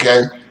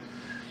 okay,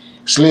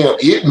 Slim,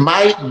 it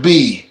might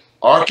be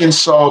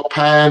Arkansas,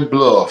 Pine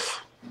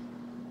Bluff.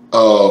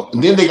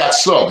 And then they got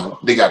Southern.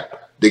 They've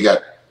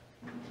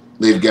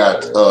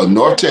got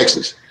North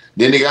Texas.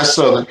 Then they got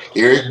Southern.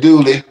 Eric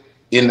Dooley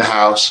in the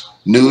house,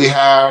 newly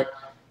hired.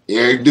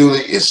 Eric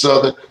Dooley is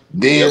Southern.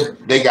 Then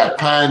they got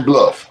Pine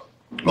Bluff.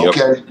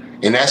 Okay,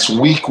 and that's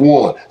week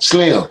 1.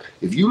 Slim,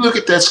 if you look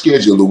at that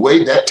schedule, the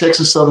way that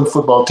Texas Southern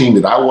football team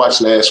that I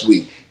watched last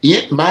week,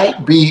 it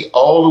might be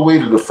all the way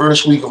to the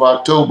first week of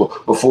October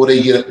before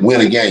they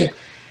win a game.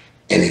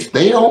 And if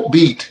they don't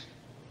beat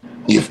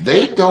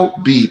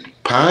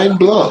Pine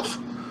Bluff,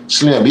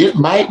 Slim, it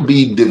might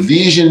be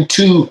Division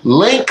II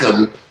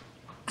Lincoln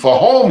for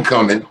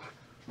homecoming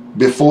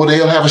before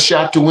they'll have a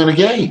shot to win a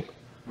game.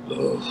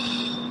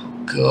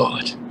 Oh,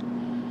 God.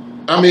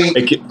 I mean,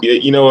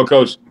 you know what,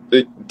 Coach?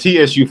 The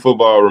TSU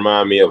football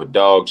remind me of a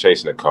dog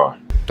chasing a car.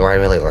 Do I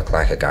really look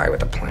like a guy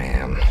with a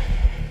plan?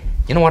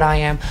 You know what I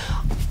am?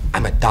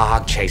 I'm a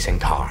dog chasing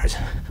cars.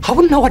 I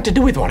wouldn't know what to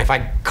do with one if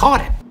I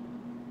caught it.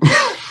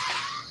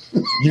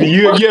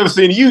 you ever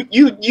seen your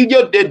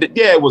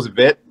dad was a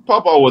vet,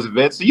 Papa was a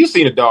vet, so you've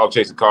seen a dog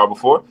chase a car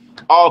before.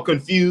 All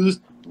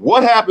confused.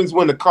 What happens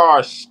when the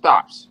car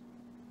stops?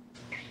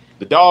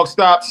 The dog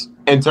stops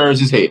and turns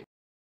his head.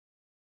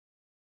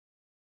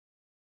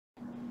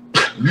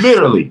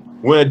 Literally,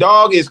 when a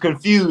dog is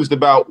confused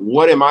about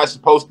what am I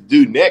supposed to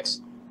do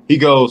next, he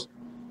goes,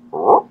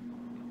 what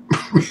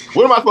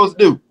am I supposed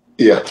to do?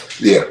 Yeah.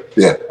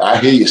 I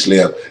hear you,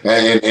 Slim.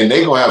 And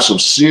they're gonna have some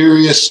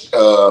serious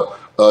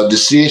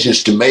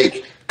decisions to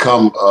make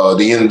come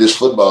the end of this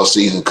football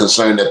season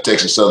concerning that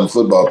Texas Southern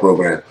football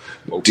program.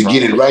 To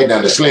get it right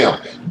down to Slim,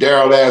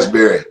 Darryl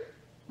Asbury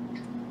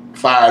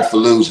fired for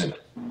losing.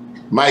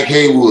 Mike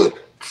Haywood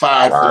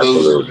fired for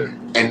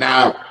losing. And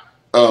now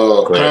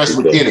Clarence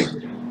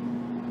McKinney.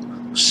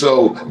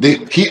 So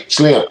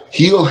Slim,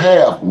 he'll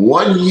have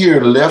 1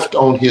 year left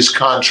on his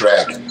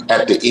contract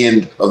at the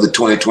end of the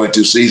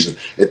 2022 season.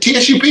 The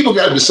TSU people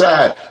got to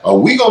decide, are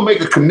we going to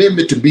make a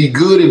commitment to be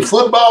good in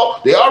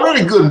football? They're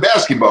already good in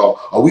basketball.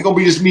 Are we going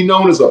to just be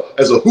known as a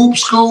hoop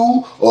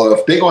school? Or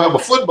if they're going to have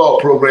a football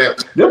program,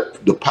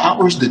 the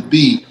powers that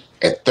be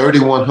at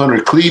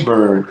 3100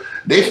 Cleburne,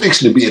 they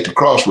fixing to be at the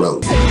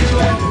crossroads.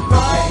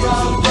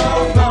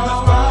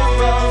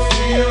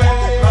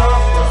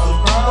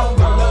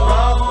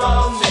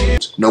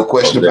 No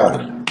question about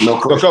it. No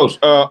question. So, Coach,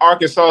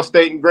 Arkansas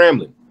State and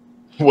Grambling.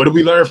 What did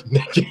we learn from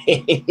that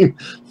game?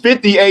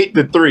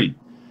 58-3.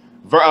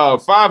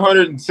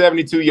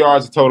 572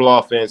 yards of total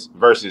offense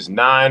versus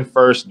 9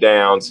 first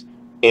downs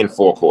in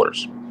 4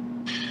 quarters.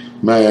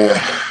 Man,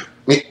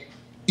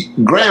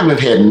 Grambling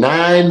had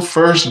 9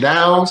 first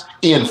downs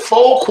in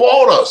 4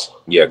 quarters.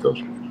 Yeah,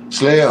 Coach.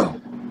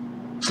 Slim.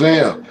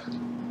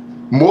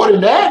 More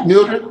than that,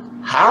 Mildred,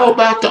 how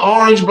about the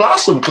Orange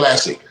Blossom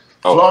Classic?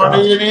 Florida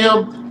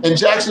A&M and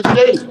Jackson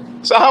State.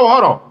 So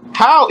hold on.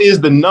 How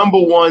is the number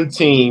 1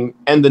 team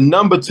and the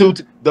number 2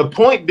 the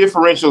point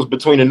differentials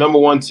between the number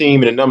 1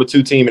 team and the number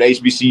 2 team in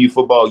HBCU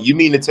football? You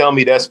mean to tell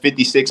me that's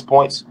 56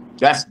 points?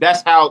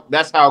 That's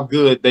how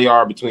good they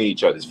are between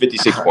each other. It's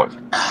 56 points.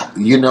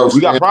 You know,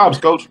 we got problems,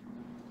 Coach.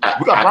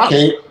 We got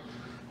problems.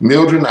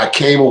 Mildred, I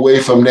came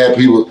away from that.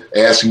 People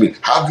asking me,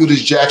 how good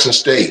is Jackson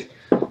State?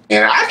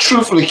 And I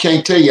truthfully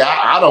can't tell you.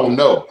 I don't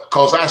know,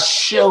 because I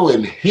sure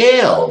in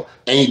hell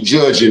ain't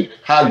judging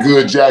how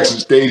good Jackson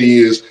State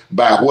is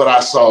by what I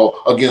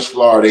saw against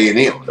Florida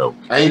A&M. No.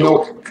 I ain't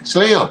no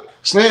Slim.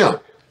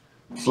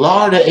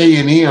 Florida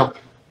A&M,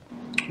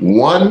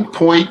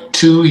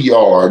 1.2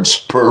 yards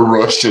per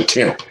rush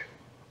attempt.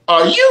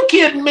 Are you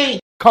kidding me?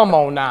 Come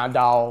on now,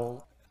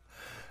 dog.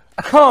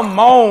 Come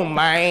on,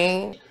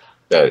 man.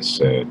 That is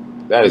sad.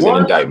 That is an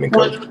indictment,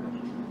 Coach.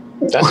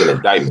 That's an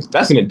indictment.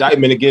 That's an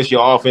indictment against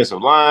your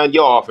offensive line,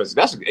 your offense.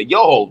 That's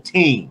your whole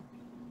team.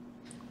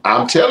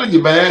 I'm telling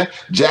you, man,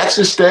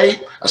 Jackson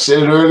State, I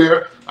said it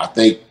earlier, I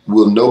think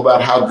we'll know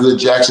about how good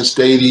Jackson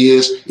State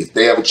is if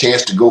they have a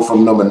chance to go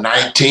from number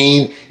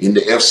 19 in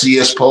the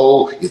FCS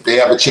poll, if they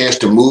have a chance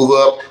to move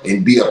up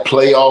and be a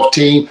playoff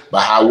team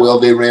by how well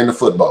they ran the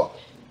football.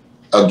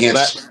 They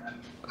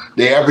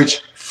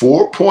average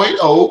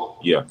 4.0.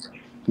 Yeah.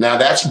 Now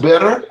that's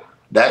better.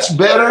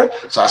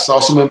 So I saw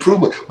some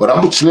improvement. But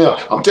I'm telling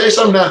you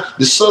something now.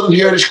 This Southern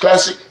Heritage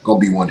Classic gonna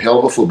be one hell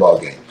of a football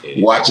game.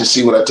 Yeah. Watch and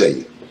see what I tell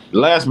you.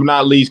 Last but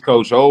not least,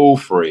 Coach,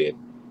 Fred.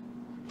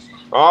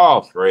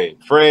 Oh,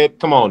 Fred,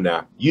 come on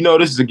now. You know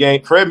this is a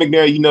game. Fred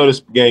McNair, you know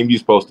this game you're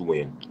supposed to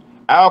win.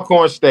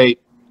 Alcorn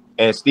State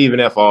and Stephen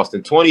F.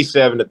 Austin,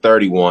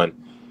 27-31.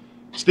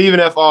 Stephen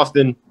F.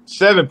 Austin,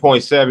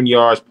 7.7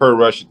 yards per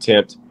rush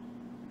attempt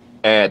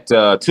at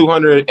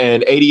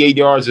 288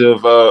 yards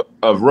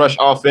of rush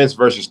offense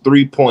versus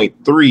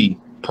 3.3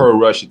 per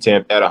rush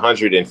attempt at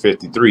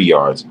 153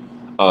 yards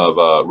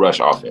of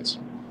rush offense.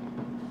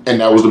 And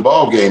that was the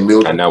ball game,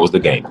 Milton. And that was the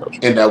game, Coach.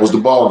 And that was the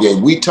ball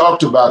game. We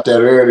talked about that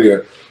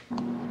earlier.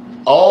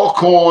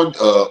 Alcorn,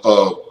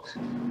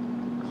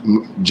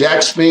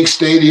 Jack Spink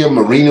Stadium,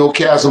 Marino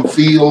Chasm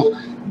Field,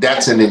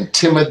 that's an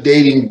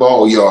intimidating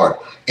ball yard.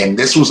 And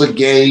this was a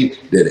game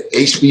that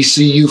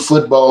HBCU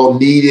football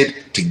needed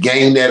to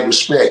gain that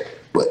respect.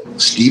 But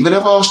Stephen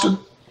F. Austin,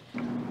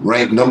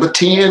 ranked number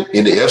 10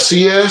 in the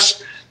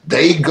FCS,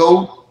 they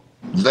go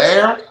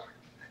there.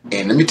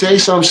 And let me tell you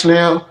something,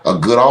 Slim, a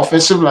good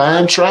offensive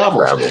line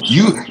travels.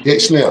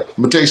 Slim, I'm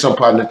going to tell you something,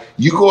 partner.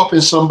 You go up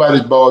in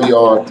somebody's ball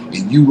yard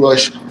and you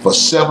rush for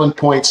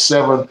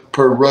 7.7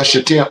 per rush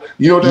attempt.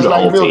 You know what that's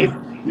like,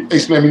 Bill? Hey,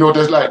 Slim, you know what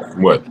that's like?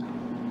 What?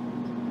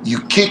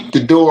 You kick the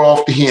door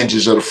off the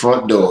hinges of the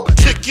front door.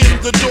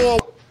 Kicking the door.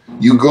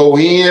 You go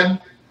in,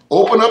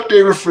 open up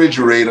their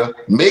refrigerator,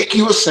 make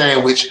you a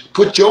sandwich,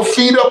 put your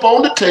feet up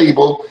on the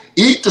table,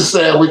 eat the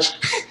sandwich,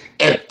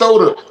 and throw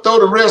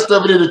the rest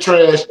of it in the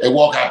trash and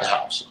walk out the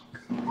house.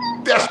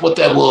 That's what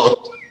that was.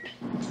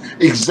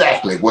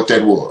 Exactly what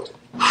that was.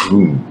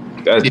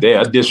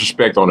 That's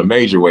disrespect on a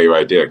major way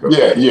right there, Coach.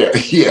 Yeah.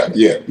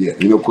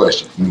 No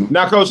question. Mm-hmm.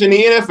 Now, Coach, in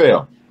the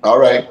NFL. All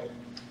right.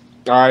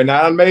 Now I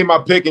done made my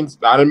pickings.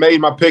 for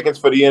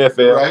the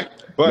NFL. Right.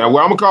 But now,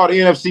 what I'm gonna call the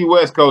NFC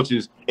West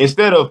coaches,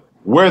 instead of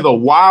where the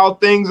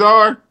wild things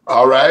are,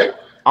 all right,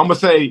 I'm gonna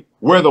say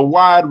where the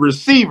wide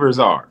receivers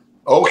are.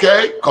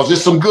 Okay, because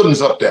there's some good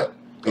ones up there.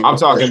 I'm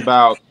talking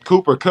about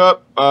Cooper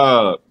Kupp,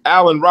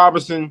 Allen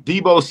Robinson,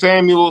 Deebo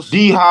Samuels,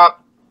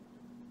 D-Hop.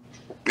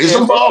 It's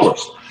some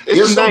ballers.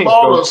 It's some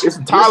ballers. It's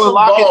Tyler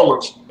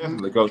Lockett.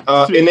 And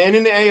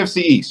in the AFC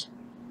East,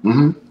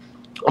 I'm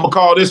gonna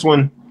call this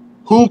one,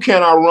 who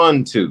can I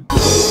run to?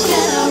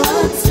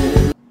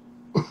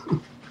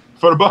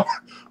 For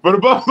the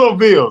Buffalo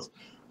Bills.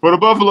 For the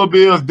Buffalo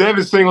Bills,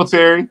 Devin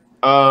Singletary,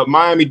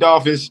 Miami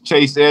Dolphins,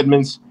 Chase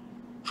Edmonds.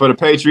 For the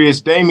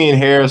Patriots, Damian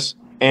Harris,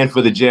 and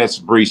for the Jets,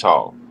 Breece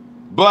Hall.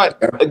 But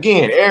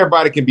again,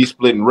 everybody can be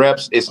splitting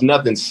reps. It's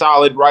nothing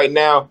solid right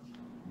now.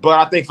 But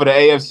I think for the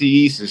AFC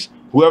East, is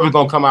whoever's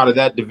gonna come out of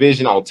that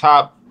division on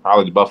top,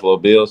 probably the Buffalo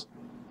Bills,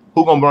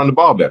 who gonna run the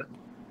ball better?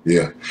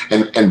 Yeah,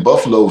 and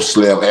Buffalo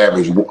Slim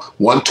average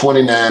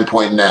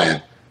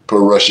 129.9 per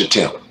rush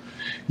attempt.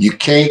 You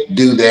can't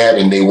do that,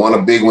 and they want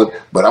a big one.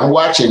 But I'm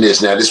watching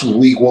this now. This was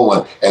week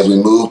 1. As we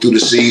move through the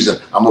season,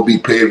 I'm going to be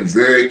paying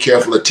very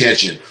careful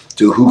attention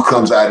to who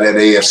comes out of that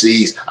AFC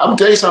East. I'm going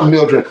to tell you something,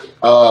 Mildred.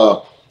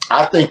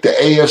 I think the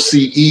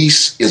AFC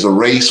East is a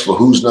race for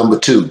who's number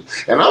 2.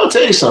 And I'm going to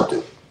tell you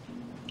something.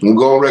 I'm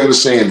going on record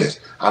saying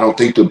this. I don't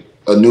think the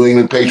New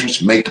England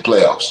Patriots make the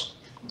playoffs.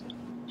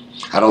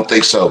 I don't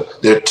think so.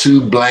 They're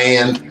too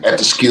bland at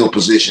the skill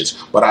positions.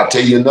 But I'll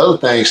tell you another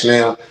thing,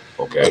 Slim.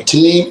 Okay. A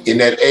team in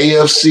that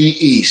AFC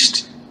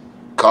East,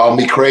 call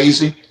me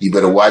crazy, you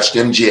better watch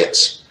them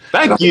Jets.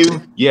 Thank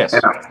you. Yes.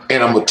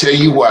 And I'm going to tell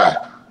you why.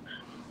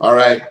 All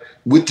right.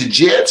 With the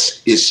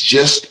Jets, it's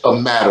just a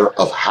matter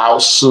of how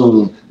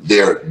soon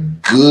their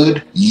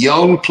good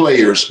young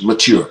players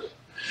mature.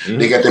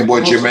 They got that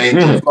boy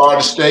Jermaine from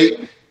Florida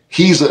State.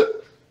 He's a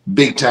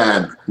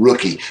big-time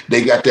rookie.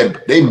 They got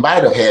that. They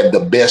might have had the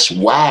best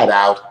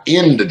wideout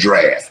in the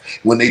draft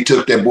when they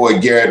took that boy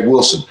Garrett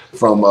Wilson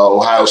from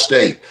Ohio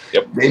State.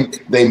 Yep.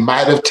 They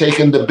might have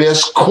taken the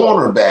best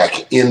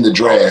cornerback in the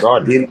draft.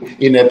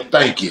 In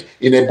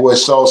that boy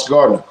Sauce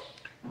Gardner.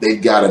 They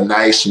got a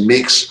nice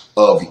mix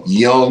of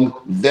young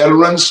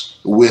veterans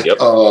with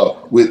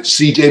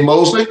C.J.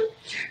 Mosley,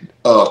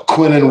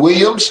 Quinnen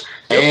Williams,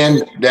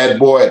 and that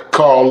boy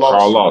Carl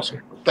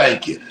Lawson.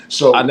 Thank you.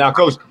 So now,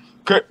 Coach.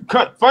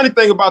 Funny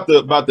thing about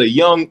the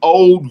young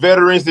old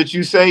veterans that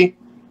you say,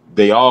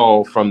 they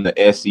all from the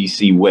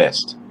SEC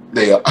West.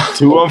 They are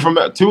two of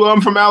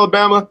them from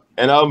Alabama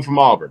and of them from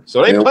Auburn.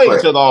 So they play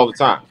each other all the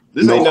time.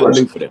 This ain't nothing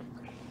new for them.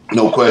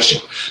 No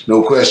question.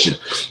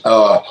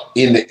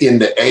 In the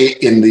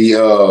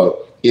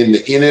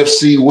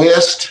NFC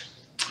West,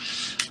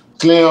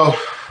 Clem,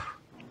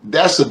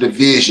 that's a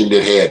division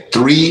that had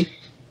 3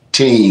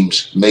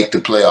 teams make the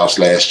playoffs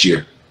last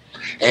year,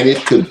 and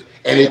it could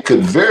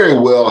very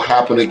well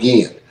happen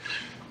again.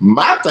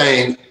 My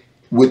thing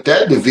with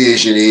that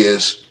division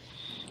is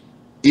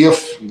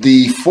if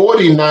the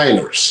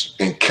 49ers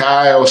and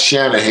Kyle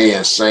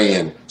Shanahan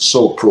saying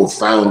so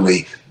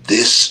profoundly,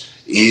 this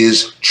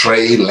is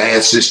Trey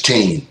Lance's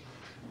team,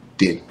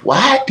 then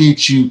why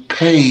did you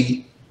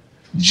pay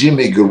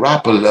Jimmy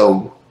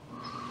Garoppolo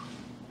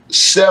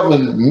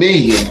 $7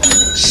 million,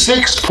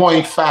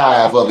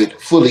 6.5 of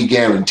it fully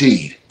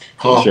guaranteed?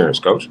 Insurance,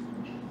 Coach.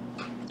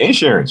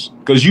 Insurance,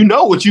 because you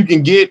know what you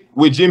can get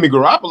with Jimmy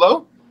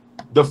Garoppolo.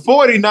 The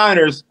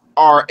 49ers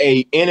are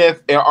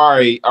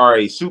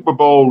a Super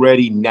Bowl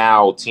ready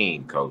now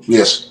team, Coach.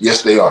 Yes,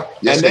 they are.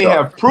 Yes, and they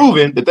have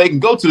proven that they can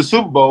go to the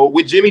Super Bowl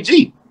with Jimmy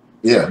G.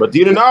 Yeah, but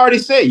you didn't already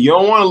say you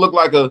don't want to look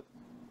like a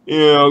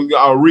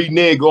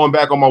renege going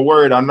back on my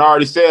word. I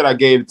already said I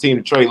gave the team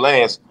to Trey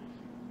Lance,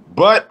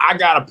 but I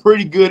got a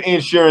pretty good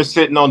insurance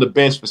sitting on the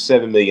bench for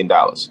 $7 million.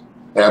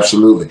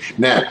 Absolutely.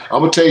 Now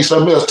I'm gonna tell you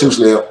something else too,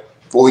 Slim,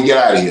 before we get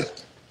out of here,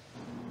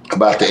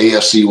 about the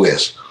AFC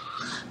West.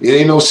 It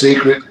ain't no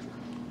secret.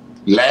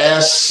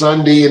 Last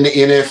Sunday in the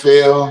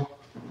NFL,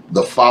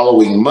 the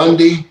following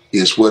Monday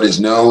is what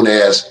is known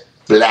as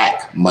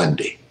Black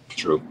Monday.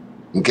 True.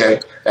 Okay?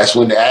 That's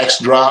when the axe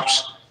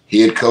drops,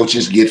 head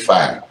coaches get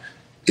fired.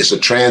 It's a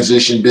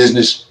transition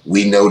business.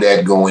 We know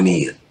that going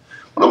in.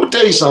 But I'm going to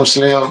tell you something,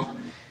 Slim.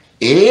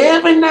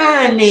 Every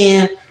now and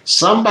then,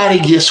 somebody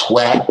gets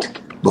whacked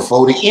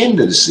before the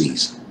end of the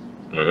season.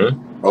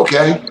 Mm-hmm.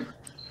 Okay?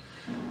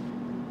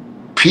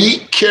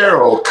 Pete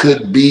Carroll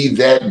could be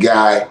that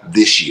guy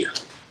this year.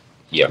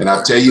 Yeah. And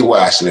I'll tell you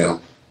why, Slim.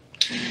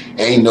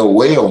 Ain't no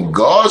way on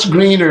God's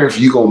green earth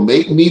you going to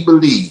make me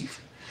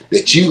believe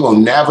that you going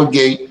to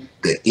navigate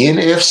the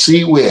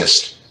NFC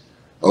West,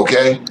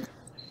 okay,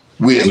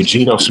 with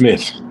Geno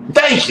Smith.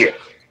 Thank you.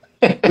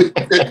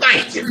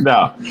 Thank you.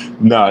 No,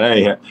 that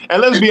ain't. And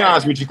let's be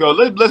honest with you,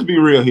 Coach. Let's be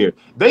real here.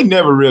 They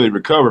never really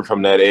recovered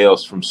from that L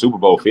from Super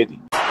Bowl 50.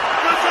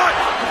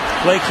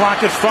 Play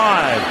clock at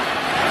 5.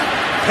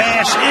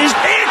 Pass is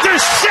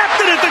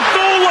intercepted at the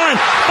goal line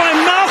by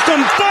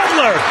Malcolm Butler.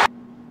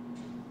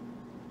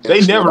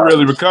 They never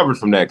really recovered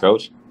from that,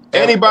 Coach.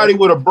 Anybody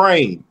with a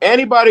brain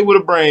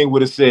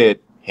would have said,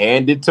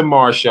 hand it to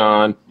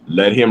Marshawn,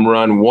 let him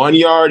run 1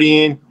 yard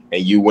in,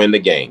 and you win the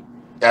game.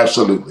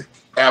 Absolutely.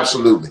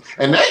 Absolutely.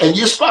 And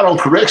you're spot on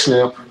correct,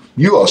 Slim.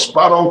 You are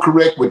spot on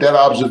correct with that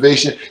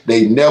observation.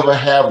 They never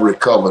have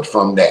recovered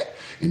from that.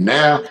 And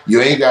now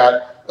you ain't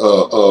got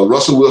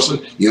Russell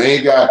Wilson. You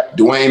ain't got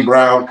Dwayne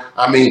Brown.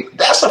 I mean,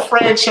 that's a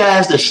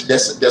franchise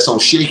that's on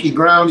shaky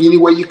ground any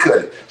way you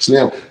cut it.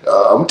 Slim,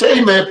 I'm telling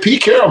you, man,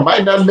 Pete Carroll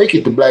might not make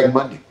it to Black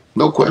Monday.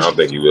 No question. I don't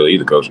think he will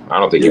either, Coach. I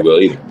don't think he will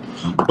either.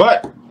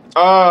 But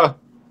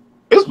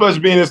it's a pleasure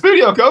being in the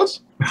studio, Coach.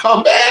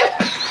 Oh, man.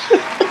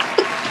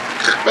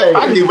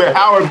 I give it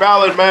Howard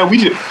Ballard, man.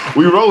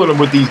 We rolling them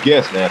with these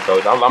guests now,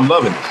 Coach. I'm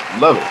loving this.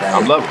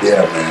 I'm loving it.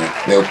 Yeah,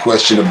 man. No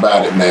question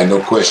about it, man. No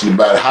question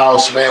about it.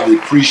 House, man, we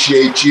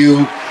appreciate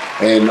you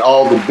and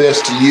all the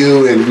best to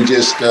you. And we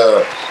just,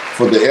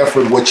 for the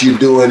effort, what you're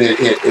doing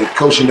in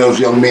coaching those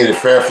young men at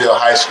Fairfield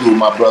High School,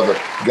 my brother,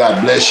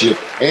 God bless you.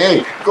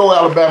 And hey, go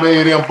Alabama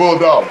A&M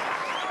Bulldog.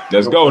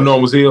 Let's go,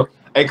 Norman's Hill.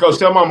 Hey, Coach,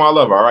 tell Mama I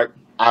love her, all right?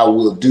 I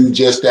will do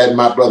just that,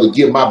 my brother.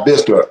 Give my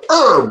best to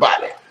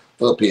everybody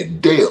up in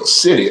Dale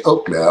City,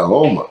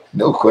 Oklahoma.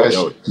 No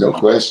question. No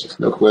question.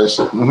 No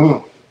question.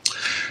 Mm-hmm.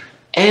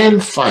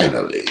 And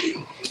finally,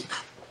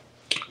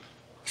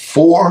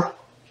 4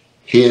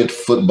 head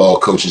football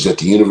coaches at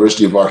the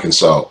University of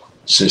Arkansas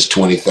since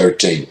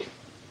 2013.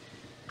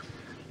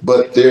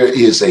 But there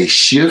is a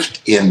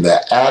shift in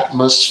the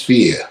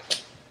atmosphere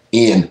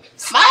in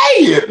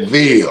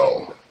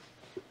Fayetteville.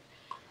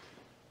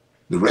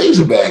 The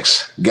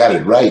Razorbacks got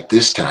it right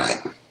this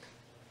time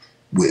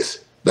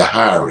with the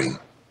hiring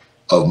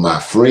of my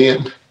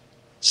friend,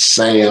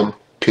 Sam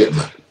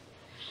Pittman.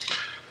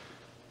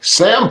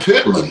 Sam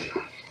Pittman,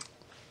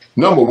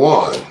 number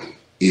one,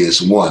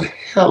 is one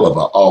hell of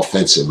an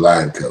offensive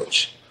line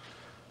coach.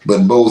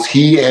 But both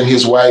he and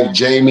his wife,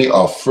 Jamie,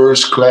 are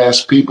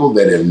first-class people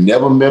that have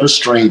never met a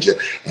stranger.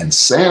 And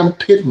Sam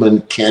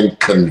Pittman can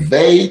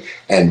convey,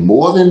 and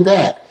more than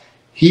that,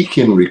 he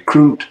can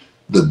recruit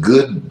the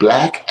good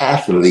black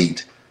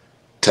athlete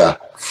to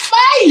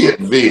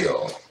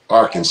Fayetteville,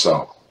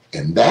 Arkansas.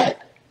 And that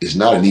is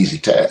not an easy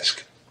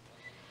task.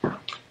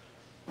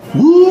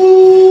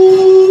 Woo-pee!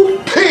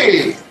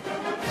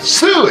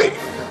 Suey!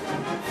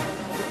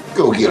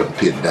 Go get him,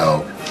 Pit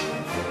Dog.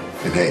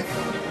 And hey,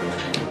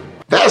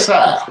 that's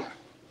how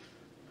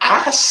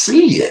I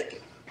see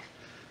it.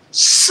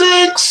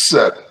 6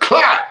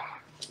 o'clock.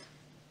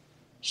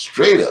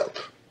 Straight up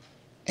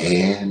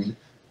and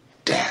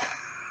down.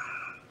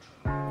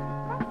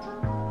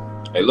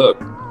 Hey, look,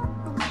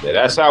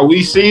 that's how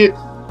we see it,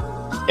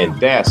 and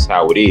that's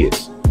how it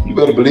is. You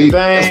better believe.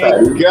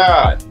 Thank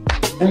God.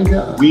 Thank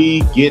God.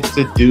 We get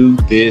to do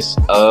this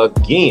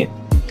again.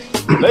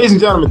 Ladies and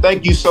gentlemen,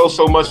 thank you so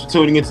much for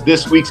tuning into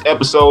this week's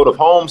episode of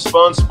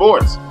HomeSpun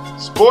Sports.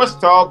 Sports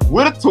talk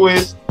with a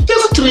twist.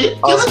 Just a twist.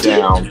 Of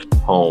down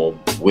home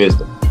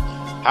wisdom.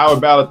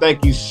 Howard Ballard,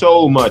 thank you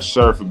so much,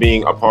 sir, for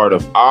being a part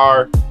of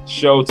our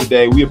show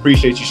today. We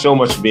appreciate you so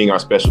much for being our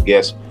special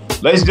guest.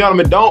 Ladies and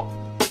gentlemen, don't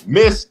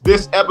miss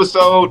this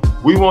episode.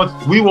 We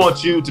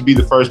want you to be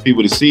the first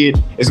people to see it.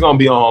 It's going to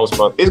be on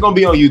HomeSpun. It's going to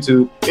be on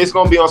YouTube. It's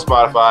going to be on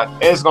Spotify.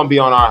 And it's going to be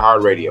on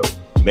iHeartRadio.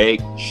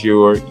 Make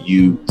sure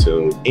you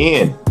tune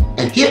in.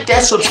 And hit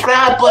that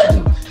subscribe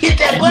button. Hit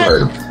that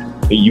button.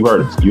 You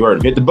heard it. You heard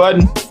it. Hit the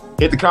button,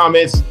 hit the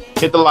comments,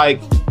 hit the like,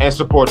 and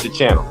support the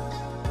channel.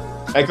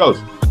 Hey, Coach.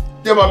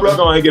 Yeah, my brother. Let's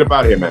go ahead and get up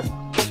out of here, man.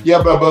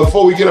 Yeah, but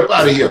before we get up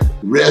out of here,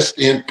 rest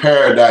in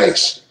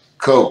paradise,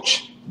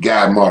 Coach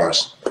Guy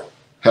Morris.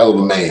 Hell of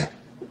a man.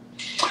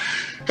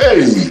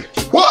 Hey,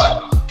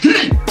 what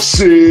he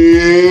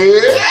said.